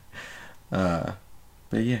 But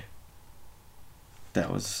yeah. That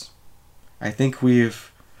was... I think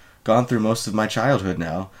we've gone through most of my childhood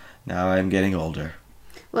now. Now I'm getting older.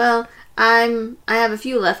 Well, I have a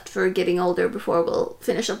few left for getting older before we'll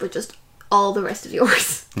finish up with just all the rest of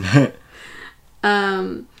yours.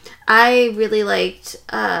 I really liked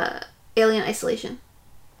Alien Isolation.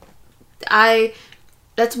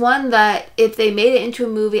 That's one that if they made it into a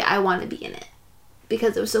movie, I want to be in it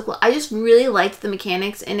because it was so cool. I just really liked the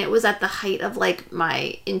mechanics, and it was at the height of like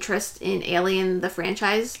my interest in Alien the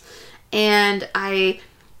franchise. And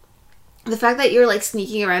the fact that you're like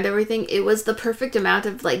sneaking around everything, it was the perfect amount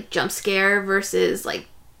of like jump scare versus like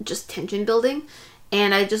just tension building.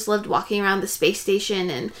 And I just loved walking around the space station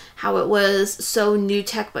and how it was so new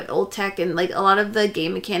tech but old tech, and like a lot of the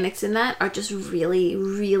game mechanics in that are just really,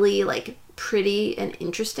 really like pretty and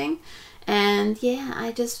interesting. And yeah,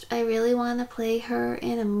 I really want to play her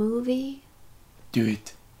in a movie. Do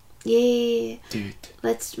it. Yeah. Do it.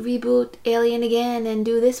 Let's reboot Alien again and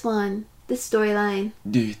do this storyline.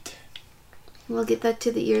 Do it. We'll get that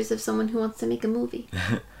to the ears of someone who wants to make a movie.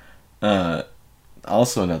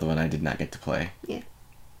 Also another one I did not get to play. Yeah.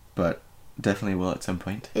 But definitely will at some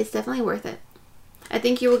point. It's definitely worth it. I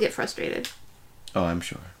think you will get frustrated. Oh, I'm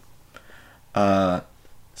sure.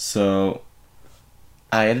 So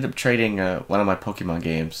I ended up trading one of my Pokemon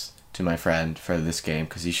games to my friend for this game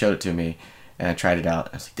because he showed it to me and I tried it out.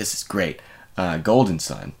 I was like, this is great. Golden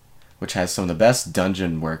Sun, which has some of the best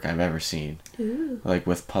dungeon work I've ever seen. Ooh. Like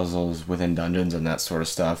with puzzles within dungeons and that sort of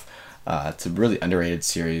stuff. It's a really underrated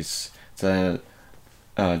series. It's a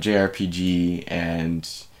JRPG, and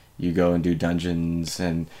you go and do dungeons,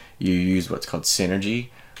 and you use what's called synergy,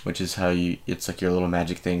 which is how it's like your little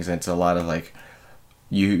magic things, and it's a lot of like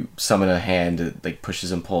you summon a hand that like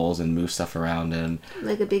pushes and pulls and moves stuff around, and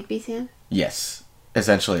Like a Big B's hand? yes,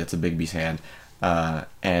 essentially it's a Big B's hand,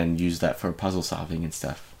 and use that for puzzle solving and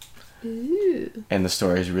stuff. Ooh. And the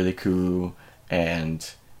story is really cool, and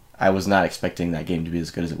I was not expecting that game to be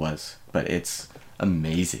as good as it was, but it's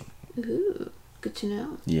amazing. Ooh. Good to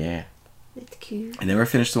know. Yeah. That's cute. I never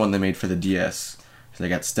finished the one they made for the DS, so I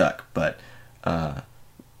got stuck, but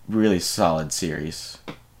really solid series.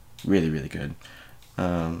 Really, really good.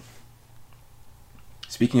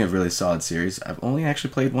 Speaking of really solid series, I've only actually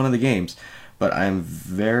played one of the games, but I'm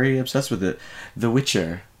very obsessed with it. The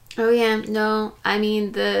Witcher. Oh yeah, no, I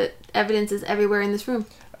mean the evidence is everywhere in this room.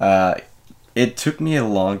 It took me a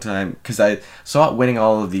long time because I saw it winning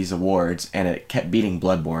all of these awards, and it kept beating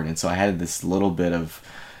Bloodborne, and so I had this little bit of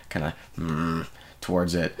kind of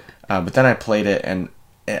towards it. But then I played it, and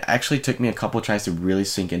it actually took me a couple tries to really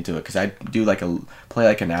sink into it because I do like play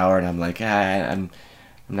like an hour and I'm like, I'm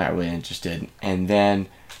not really interested. And then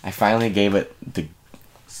I finally gave it the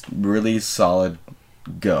really solid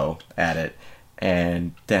go at it.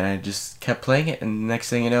 And then I just kept playing it, and the next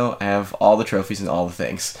thing you know, I have all the trophies and all the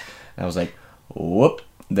things. And I was like, whoop,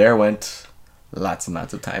 there went lots and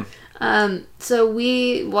lots of time. So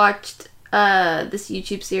we watched this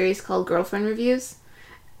YouTube series called Girlfriend Reviews.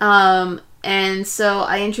 And so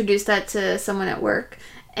I introduced that to someone at work,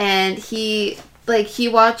 and he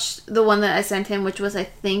watched the one that I sent him, which was, I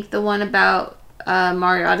think, the one about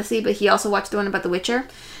Mario Odyssey, but he also watched the one about The Witcher.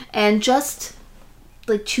 And just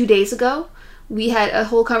like 2 days ago, we had a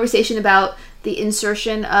whole conversation about the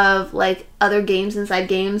insertion of like other games inside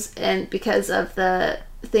games, and because of the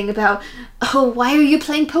thing about, oh, why are you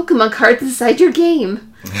playing Pokemon cards inside your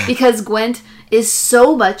game? Because Gwent is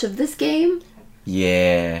so much of this game.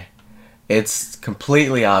 Yeah. It's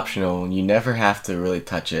completely optional, and you never have to really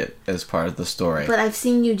touch it as part of the story. But I've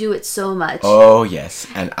seen you do it so much. Oh, yes.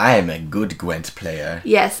 And I am a good Gwent player.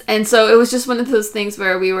 Yes, and so it was just one of those things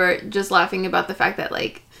where we were just laughing about the fact that,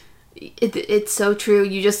 like, it's so true.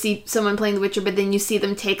 You just see someone playing The Witcher, but then you see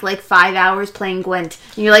them take, like, 5 hours playing Gwent.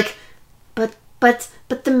 And you're like, but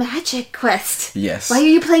the magic quest. Yes. Why are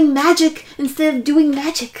you playing magic instead of doing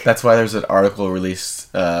magic? That's why there's an article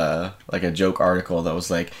released, like a joke article that was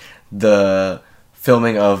like, the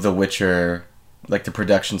filming of The Witcher, like the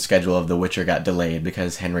production schedule of The Witcher got delayed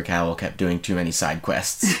because Henry Cavill kept doing too many side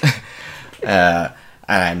quests. And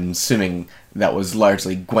I'm assuming that was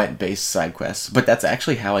largely Gwent-based side quests. But that's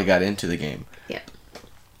actually how I got into the game. Yeah.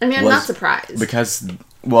 I mean, I'm not surprised.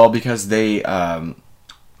 Because they,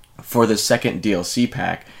 for the second DLC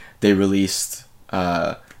pack, they released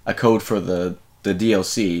a code for the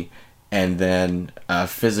DLC and then a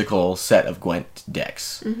physical set of Gwent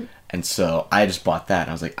decks. Mm-hmm. And so I just bought that.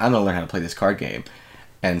 I was like, I'm going to learn how to play this card game.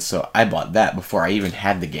 And so I bought that before I even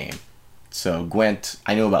had the game. So Gwent,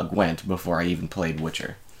 I knew about Gwent before I even played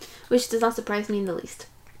Witcher. Which does not surprise me in the least.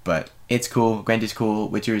 But it's cool. Gwent is cool.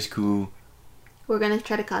 Witcher is cool. We're going to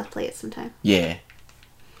try to cosplay it sometime. Yeah.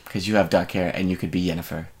 Because you have dark hair and you could be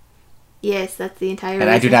Yennefer. Yes, that's the entire And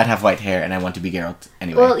reason. I do not have white hair and I want to be Geralt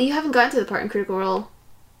anyway. Well, you haven't gotten to the part in Critical Role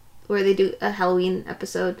where they do a Halloween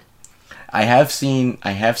episode. I have seen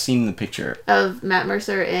the picture of Matt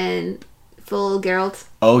Mercer in full Geralt.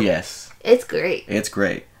 Oh, yes. It's great. It's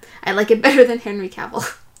great. I like it better than Henry Cavill.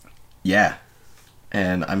 Yeah.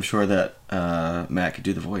 And I'm sure that Matt could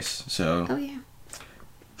do the voice, so... Oh, yeah.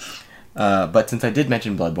 But since I did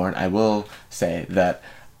mention Bloodborne, I will say that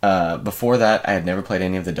before that, I had never played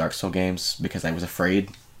any of the Dark Souls games because I was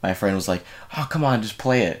afraid. My friend was like, oh, come on, just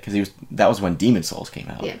play it. Because that was when Demon Souls came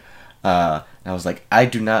out. Yeah. And I was like, I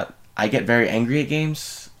get very angry at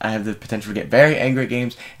games. I have the potential to get very angry at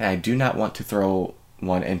games, and I do not want to throw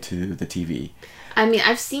one into the TV. I mean,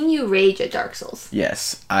 I've seen you rage at Dark Souls.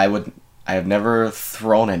 Yes, I have never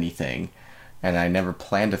thrown anything, and I never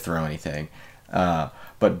planned to throw anything. But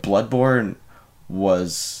Bloodborne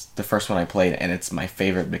was the first one I played, and it's my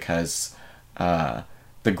favorite because the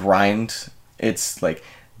grind, it's like,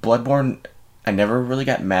 Bloodborne, I never really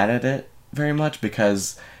got mad at it very much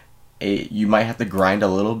because you might have to grind a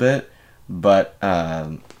little bit, but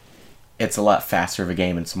it's a lot faster of a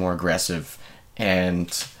game and it's more aggressive,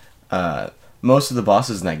 and most of the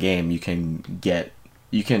bosses in that game you can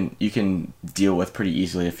deal with pretty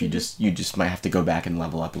easily if you just might have to go back and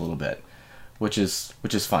level up a little bit, which is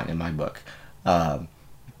fine in my book.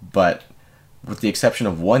 But with the exception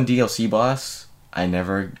of one DLC boss, I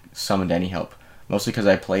never summoned any help, mostly because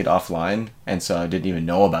I played offline and so I didn't even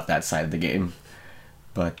know about that side of the game.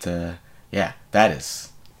 But yeah, that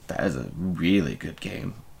is a really good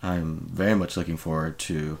game. I'm very much looking forward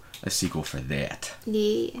to a sequel for that.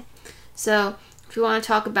 Yeah. So, if you want to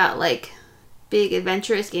talk about, like, big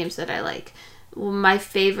adventurous games that I like, well, my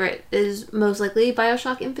favorite is most likely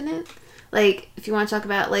BioShock Infinite. Like, if you want to talk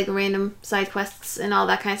about, like, random side quests and all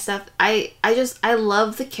that kind of stuff, I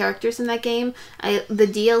love the characters in that game. The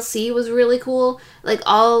DLC was really cool. Like,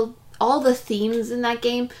 all the themes in that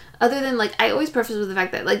game, other than, like, I always preface with the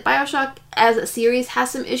fact that, like, BioShock as a series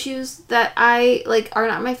has some issues that are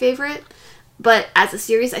not my favorite, but as a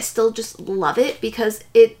series, I still just love it because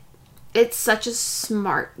it's such a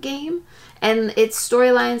smart game, and its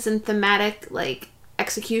storylines and thematic, like,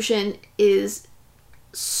 execution is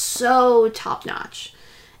so top-notch.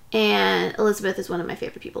 And Elizabeth is one of my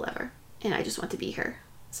favorite people ever, and I just want to be her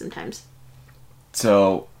sometimes.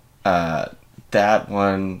 So, that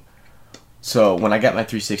one... So, when I got my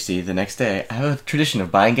 360 the next day, I have a tradition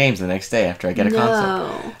of buying games the next day after I get a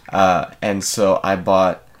console. And so I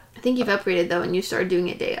bought I think you've upgraded though, and you started doing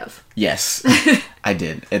it day of. Yes, I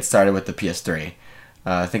did. It started with the PS3.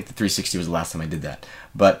 I think the 360 was the last time I did that.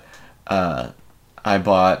 But I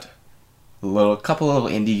bought couple little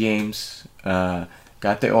indie games.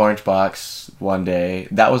 Got the orange box one day.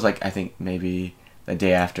 That was like, I think maybe the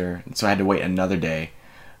day after. So I had to wait another day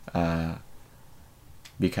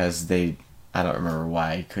because I don't remember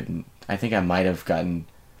why I couldn't. I think I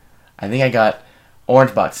got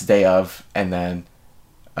orange box day of, and then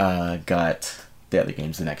got the other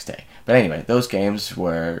games the next day. But anyway, those games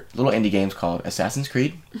were little indie games called Assassin's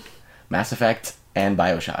Creed, Mass Effect, and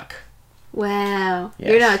BioShock. Wow. Yes.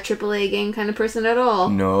 You're not a AAA game kind of person at all.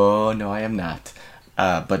 No, I am not.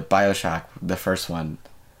 But BioShock, the first one,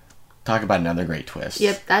 talk about another great twist.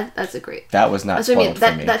 Yep, that's a great. That was not spoiled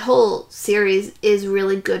for me. That whole series is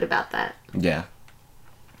really good about that. Yeah.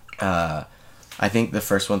 I think the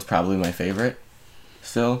first one's probably my favorite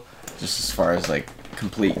still, just as far as like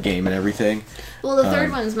complete game and everything. Well, the third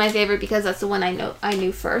one's my favorite because that's the one I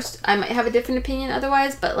knew first. I might have a different opinion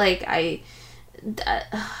otherwise, but like I just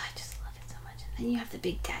love it so much. And then you have the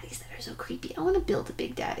big daddies that are so creepy. I want to build a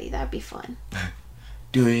big daddy. That'd be fun.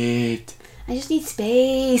 Do it. I just need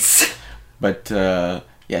space. But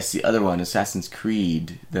yes, the other one, Assassin's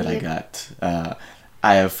Creed, that I Yep. got.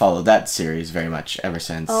 I have followed that series very much ever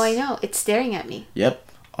since. Oh, I know. It's staring at me.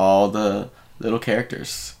 Yep, all the little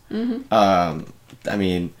characters. Mm-hmm. I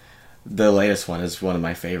mean, the latest one is one of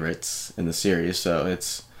my favorites in the series, so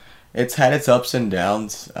it's had its ups and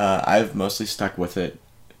downs. I've mostly stuck with it.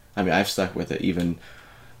 I mean, I've stuck with it even.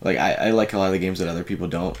 Like, I like a lot of the games that other people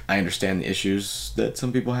don't. I understand the issues that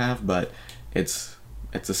some people have, but it's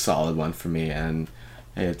a solid one for me, and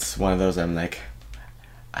it's one of those I'm like,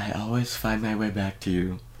 I always find my way back to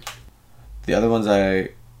you. The other ones I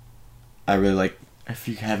really like, if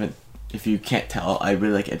you can't tell, I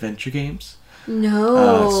really like adventure games.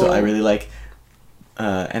 No. So I really like,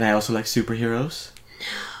 and I also like superheroes.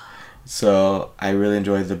 So I really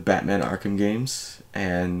enjoy the Batman Arkham games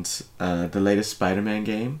and the latest Spider-Man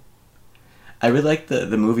game. I really like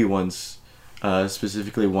the movie ones,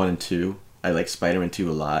 specifically 1 and 2. I like Spider-Man 2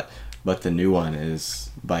 a lot, but the new one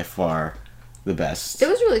is by far the best. It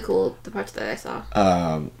was really cool, the parts that I saw.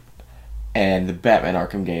 And the Batman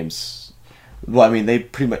Arkham games, well, I mean, they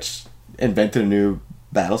pretty much invented a new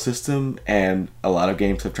battle system, and a lot of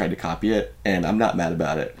games have tried to copy it, and I'm not mad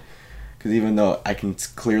about it. Because even though I can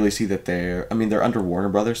clearly see that they're under Warner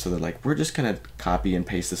Brothers, so they're like, we're just going to copy and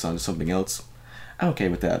paste this onto something else. I'm okay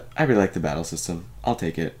with that. I really like the battle system. I'll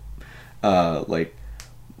take it. Like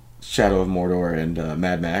Shadow of Mordor and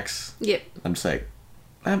Mad Max. Yep. I'm just like,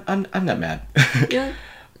 I'm not mad. Yeah.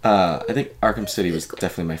 I think Arkham City was cool.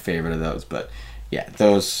 definitely my favorite of those, but yeah,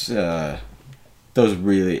 those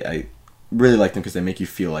really, I really like them because they make you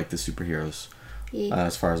feel like the superheroes. Yeah.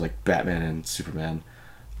 As far as like Batman and Superman.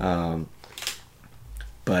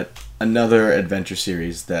 But another adventure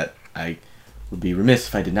series that I would be remiss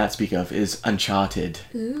if I did not speak of is Uncharted.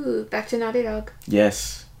 Ooh, back to Naughty Dog.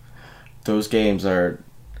 Yes, those games are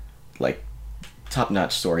like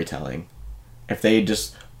top-notch storytelling. If they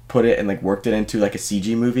just put it and like worked it into like a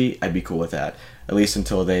CG movie, I'd be cool with that. At least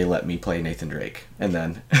until they let me play Nathan Drake, and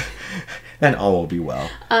then then all will be well.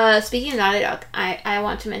 Speaking of Naughty Dog, I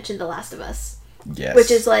want to mention The Last of Us. Yes. Which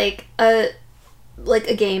is like a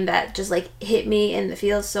game that just like hit me in the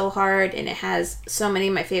feels so hard, and it has so many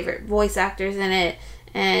of my favorite voice actors in it,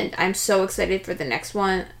 and I'm so excited for the next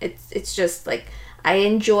one. It's just like I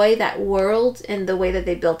enjoy that world and the way that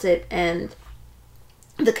they built it and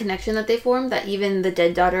the connection that they formed, that even the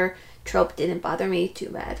dead daughter trope didn't bother me too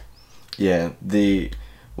bad. Yeah, the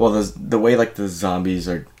way like the zombies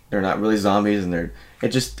they're not really zombies, and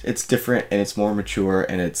it's different and it's more mature,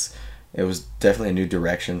 and it was definitely a new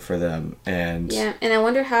direction for them. And yeah, and I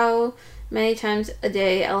wonder how many times a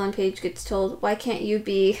day Ellen Page gets told, why can't you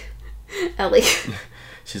be Ellie?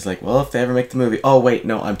 She's like, well, if they ever make the movie, oh wait,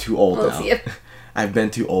 no, I'm too old now. Yep. I've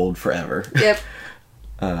been too old forever. Yep.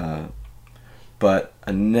 But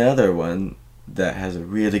another one that has a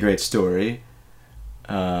really great story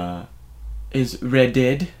is Red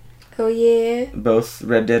Dead. Oh yeah. Both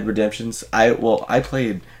Red Dead Redemptions. I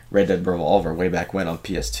played Red Dead Revolver way back when on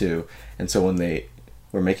PS2, and so when they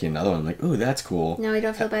were making another one, I'm like, ooh, that's cool. Now I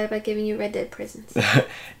don't feel bad about giving you Red Dead presents.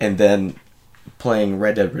 And then playing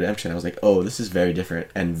Red Dead Redemption, I was like, oh, this is very different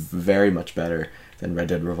and very much better than Red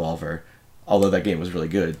Dead Revolver, although that game was really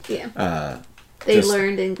good. Yeah. They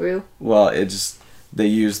learned and grew. Well, they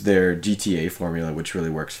used their GTA formula, which really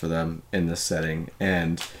works for them in this setting,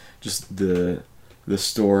 and just the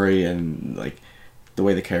story and like the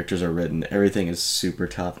way the characters are written, everything is super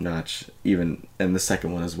top notch. Even in the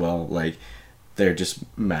second one as well, like they're just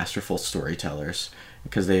masterful storytellers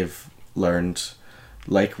because they've learned,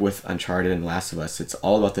 like with Uncharted and Last of Us, it's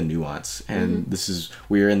all about the nuance. And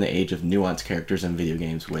we're in the age of nuanced characters in video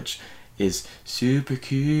games, which is super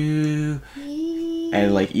cool.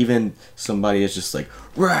 And like even somebody is just like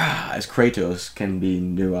rah as Kratos can be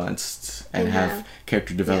nuanced and have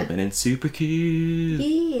character development and super cool.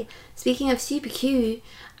 Yeah. Speaking of super cute,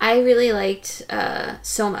 I really liked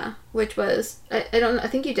Soma, which was I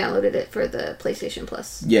think you downloaded it for the PlayStation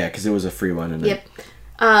Plus. Yeah, because it was a free one. And Yep.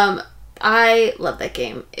 I love that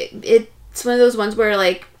game. It's one of those ones where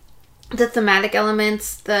like the thematic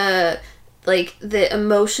elements, the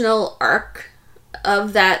emotional arc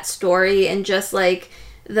of that story, and just like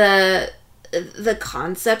the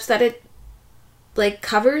concepts that it like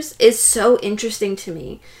covers is so interesting to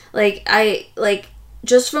me.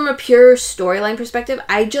 Just from a pure storyline perspective,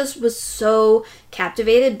 I just was so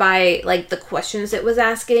captivated by like the questions it was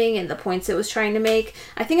asking and the points it was trying to make.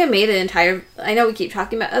 I think I made I know we keep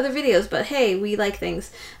talking about other videos, but hey, we like things.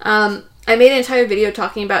 I made an entire video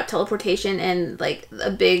talking about teleportation and like a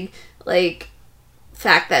big like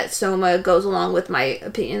fact that Soma goes along with my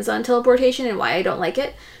opinions on teleportation and why I don't like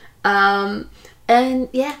it. And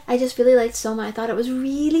yeah, I just really liked Soma. I thought it was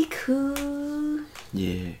really cool.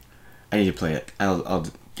 Yeah. I need to play it. I'll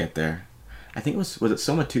get there. I think was it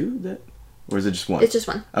Soma 2 or is it just one? It's just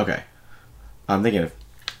one. Okay. I'm thinking of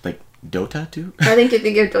like Dota 2? I think you're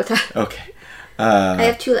thinking of Dota. Okay. I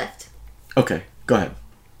have 2 left. Okay, go ahead.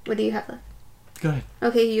 What do you have left? Go ahead.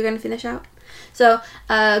 Okay, you're gonna finish out. So,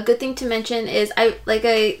 good thing to mention is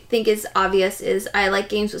I think is obvious is I like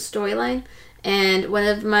games with storyline, and one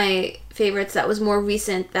of my favorites that was more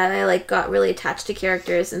recent that I like got really attached to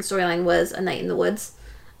characters and storyline was A Night in the Woods.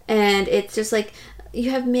 And it's just like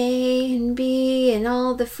you have May and B and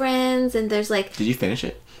all the friends, and there's like. Did you finish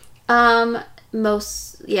it?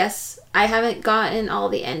 Yes. I haven't gotten all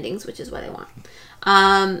the endings, which is what I want.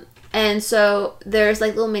 And so there's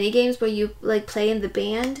like little mini games where you like play in the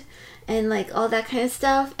band and like all that kind of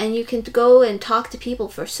stuff, and you can go and talk to people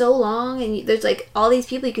for so long, and there's like all these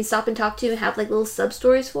people you can stop and talk to and have like little sub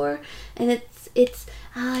stories for, and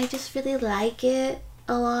I just really like it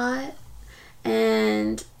a lot.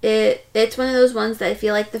 And it's one of those ones that I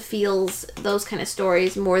feel like those kind of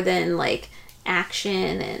stories more than like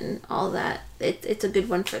action and all that. It's a good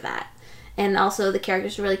one for that. And also the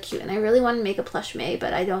characters are really cute, and I really want to make a plush May,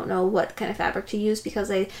 but I don't know what kind of fabric to use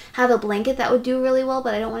because I have a blanket that would do really well,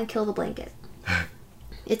 but I don't want to kill the blanket.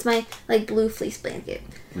 It's my like blue fleece blanket.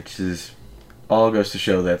 Which is all goes to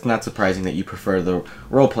show that it's not surprising that you prefer the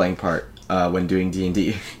role-playing part when doing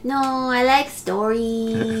D&D. No, I like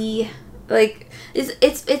story. Like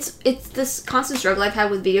it's this constant struggle I've had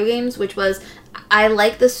with video games, which was I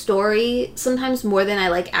like the story sometimes more than I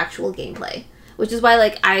like actual gameplay, which is why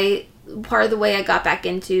like part of the way I got back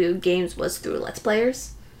into games was through Let's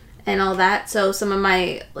Players and all that. So some of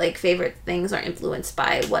my like favorite things are influenced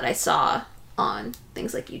by what I saw on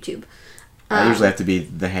things like YouTube. I usually have to be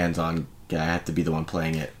the hands-on guy. I have to be the one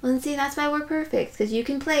playing it. Well, and see, that's why we're perfect, because you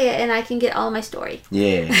can play it and I can get all my story.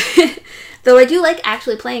 Yeah. Though I do like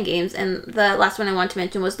actually playing games, and the last one I want to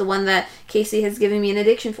mention was the one that Casey has given me an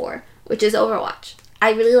addiction for, which is Overwatch.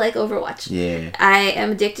 I really like Overwatch. Yeah. I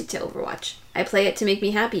am addicted to Overwatch. I play it to make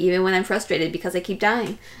me happy, even when I'm frustrated because I keep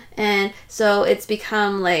dying. And so it's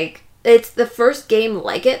become like, it's the first game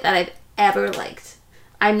like it that I've ever liked.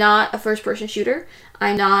 I'm not a first-person shooter.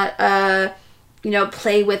 I'm not a,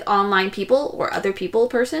 play with online people or other people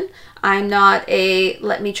person. I'm not a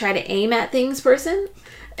let me try to aim at things person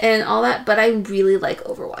and all that, but I really like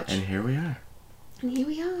Overwatch. And here we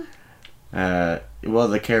are. Well,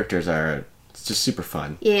 the characters are just super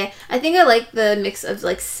fun. Yeah, I think I like the mix of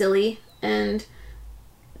like silly and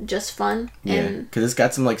just fun. Yeah, because it's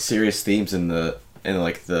got some like serious themes in the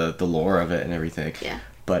lore of it and everything. Yeah.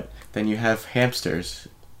 But then you have hamsters.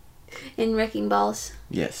 In Wrecking Balls.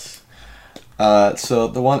 Yes. So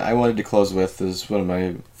the one I wanted to close with is one of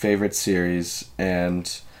my favorite series,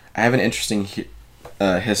 and I have an interesting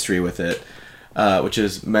history with it, which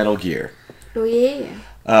is Metal Gear. Oh yeah.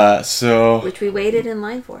 Which we waited in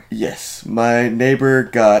line for. Yes, my neighbor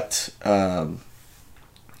got when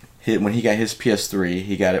he got his PS3,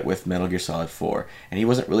 he got it with Metal Gear Solid 4, and he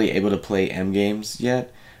wasn't really able to play M games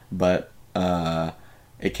yet, but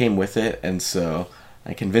it came with it, and so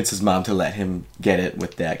I convinced his mom to let him get it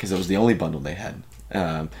with that because it was the only bundle they had.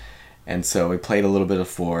 And so we played a little bit of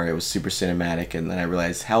 4. It was super cinematic, and then I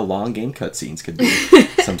realized how long game cutscenes could be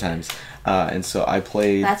sometimes. And so I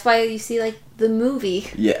played... That's why you see, like, the movie.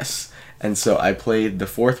 Yes. And so I played the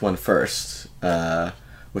 4th one first,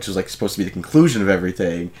 which was like supposed to be the conclusion of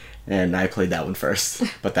everything, and I played that one first.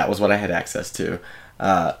 But that was what I had access to.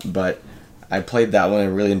 But I played that one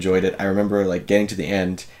and really enjoyed it. I remember like getting to the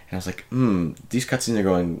end, and I was like, these cutscenes are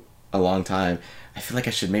going a long time. I feel like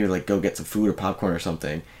I should maybe like go get some food or popcorn or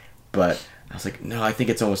something. But I was like, no, I think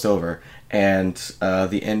it's almost over. And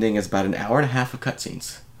the ending is about an hour and a half of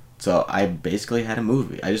cutscenes. So I basically had a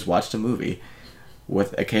movie. I just watched a movie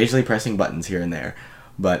with occasionally pressing buttons here and there.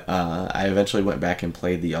 But I eventually went back and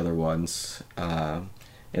played the other ones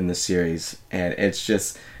in the series. And it's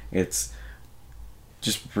just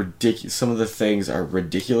ridiculous. Some of the things are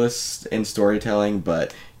ridiculous in storytelling,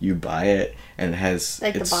 but you buy it and it has...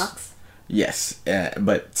 Like the box? Yes,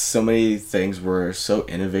 but so many things were so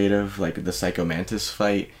innovative, like the Psycho Mantis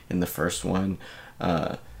fight in the first one.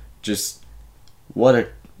 Just what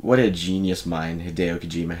a genius mind Hideo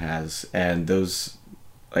Kojima has, and those,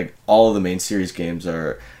 like, all of the main series games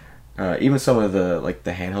are, even some of the like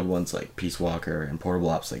the handheld ones like Peace Walker and Portable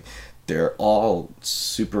Ops, like they're all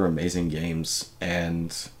super amazing games,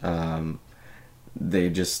 and they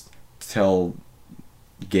just tell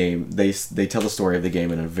they tell the story of the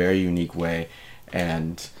game in a very unique way,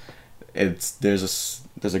 and there's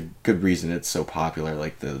a good reason it's so popular.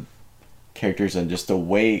 Like the characters and just the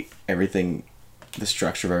way everything, the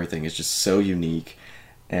structure of everything is just so unique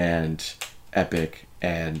and epic,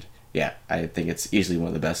 and yeah, I think it's easily one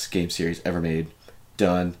of the best game series ever made.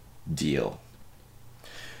 Done deal.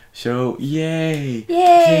 So yay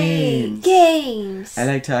games. I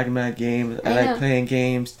like talking about games. I like playing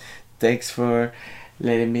games. Thanks for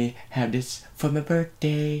letting me have this for my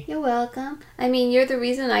birthday. You're welcome. I mean, you're the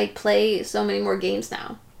reason I play so many more games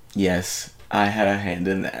now. Yes, I had a hand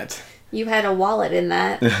in that. You had a wallet in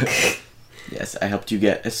that. Yes, I helped you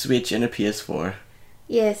get a Switch and a PS4.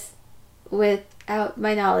 Yes, without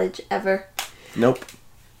my knowledge ever. Nope.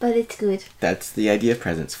 But it's good. That's the idea of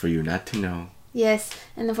presents, for you not to know. Yes,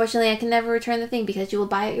 and unfortunately I can never return the thing because you will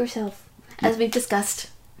buy it yourself, as we've discussed.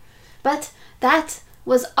 But that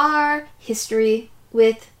was our history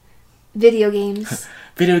with video games.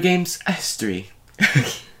 Video games history.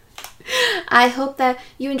 I hope that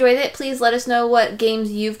you enjoyed it. Please let us know what games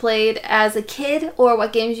you've played as a kid or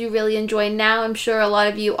what games you really enjoy now. I'm sure a lot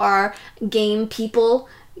of you are game people,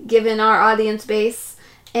 given our audience base.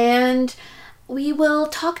 And we will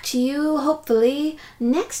talk to you, hopefully,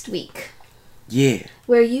 next week. Yeah.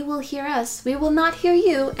 Where you will hear us. We will not hear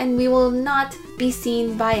you, and we will not be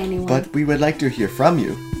seen by anyone. But we would like to hear from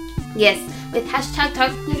you. Yes, with hashtag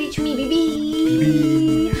talk reach me,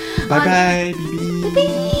 BB. BB. Bye-bye, BB.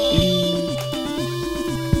 BB.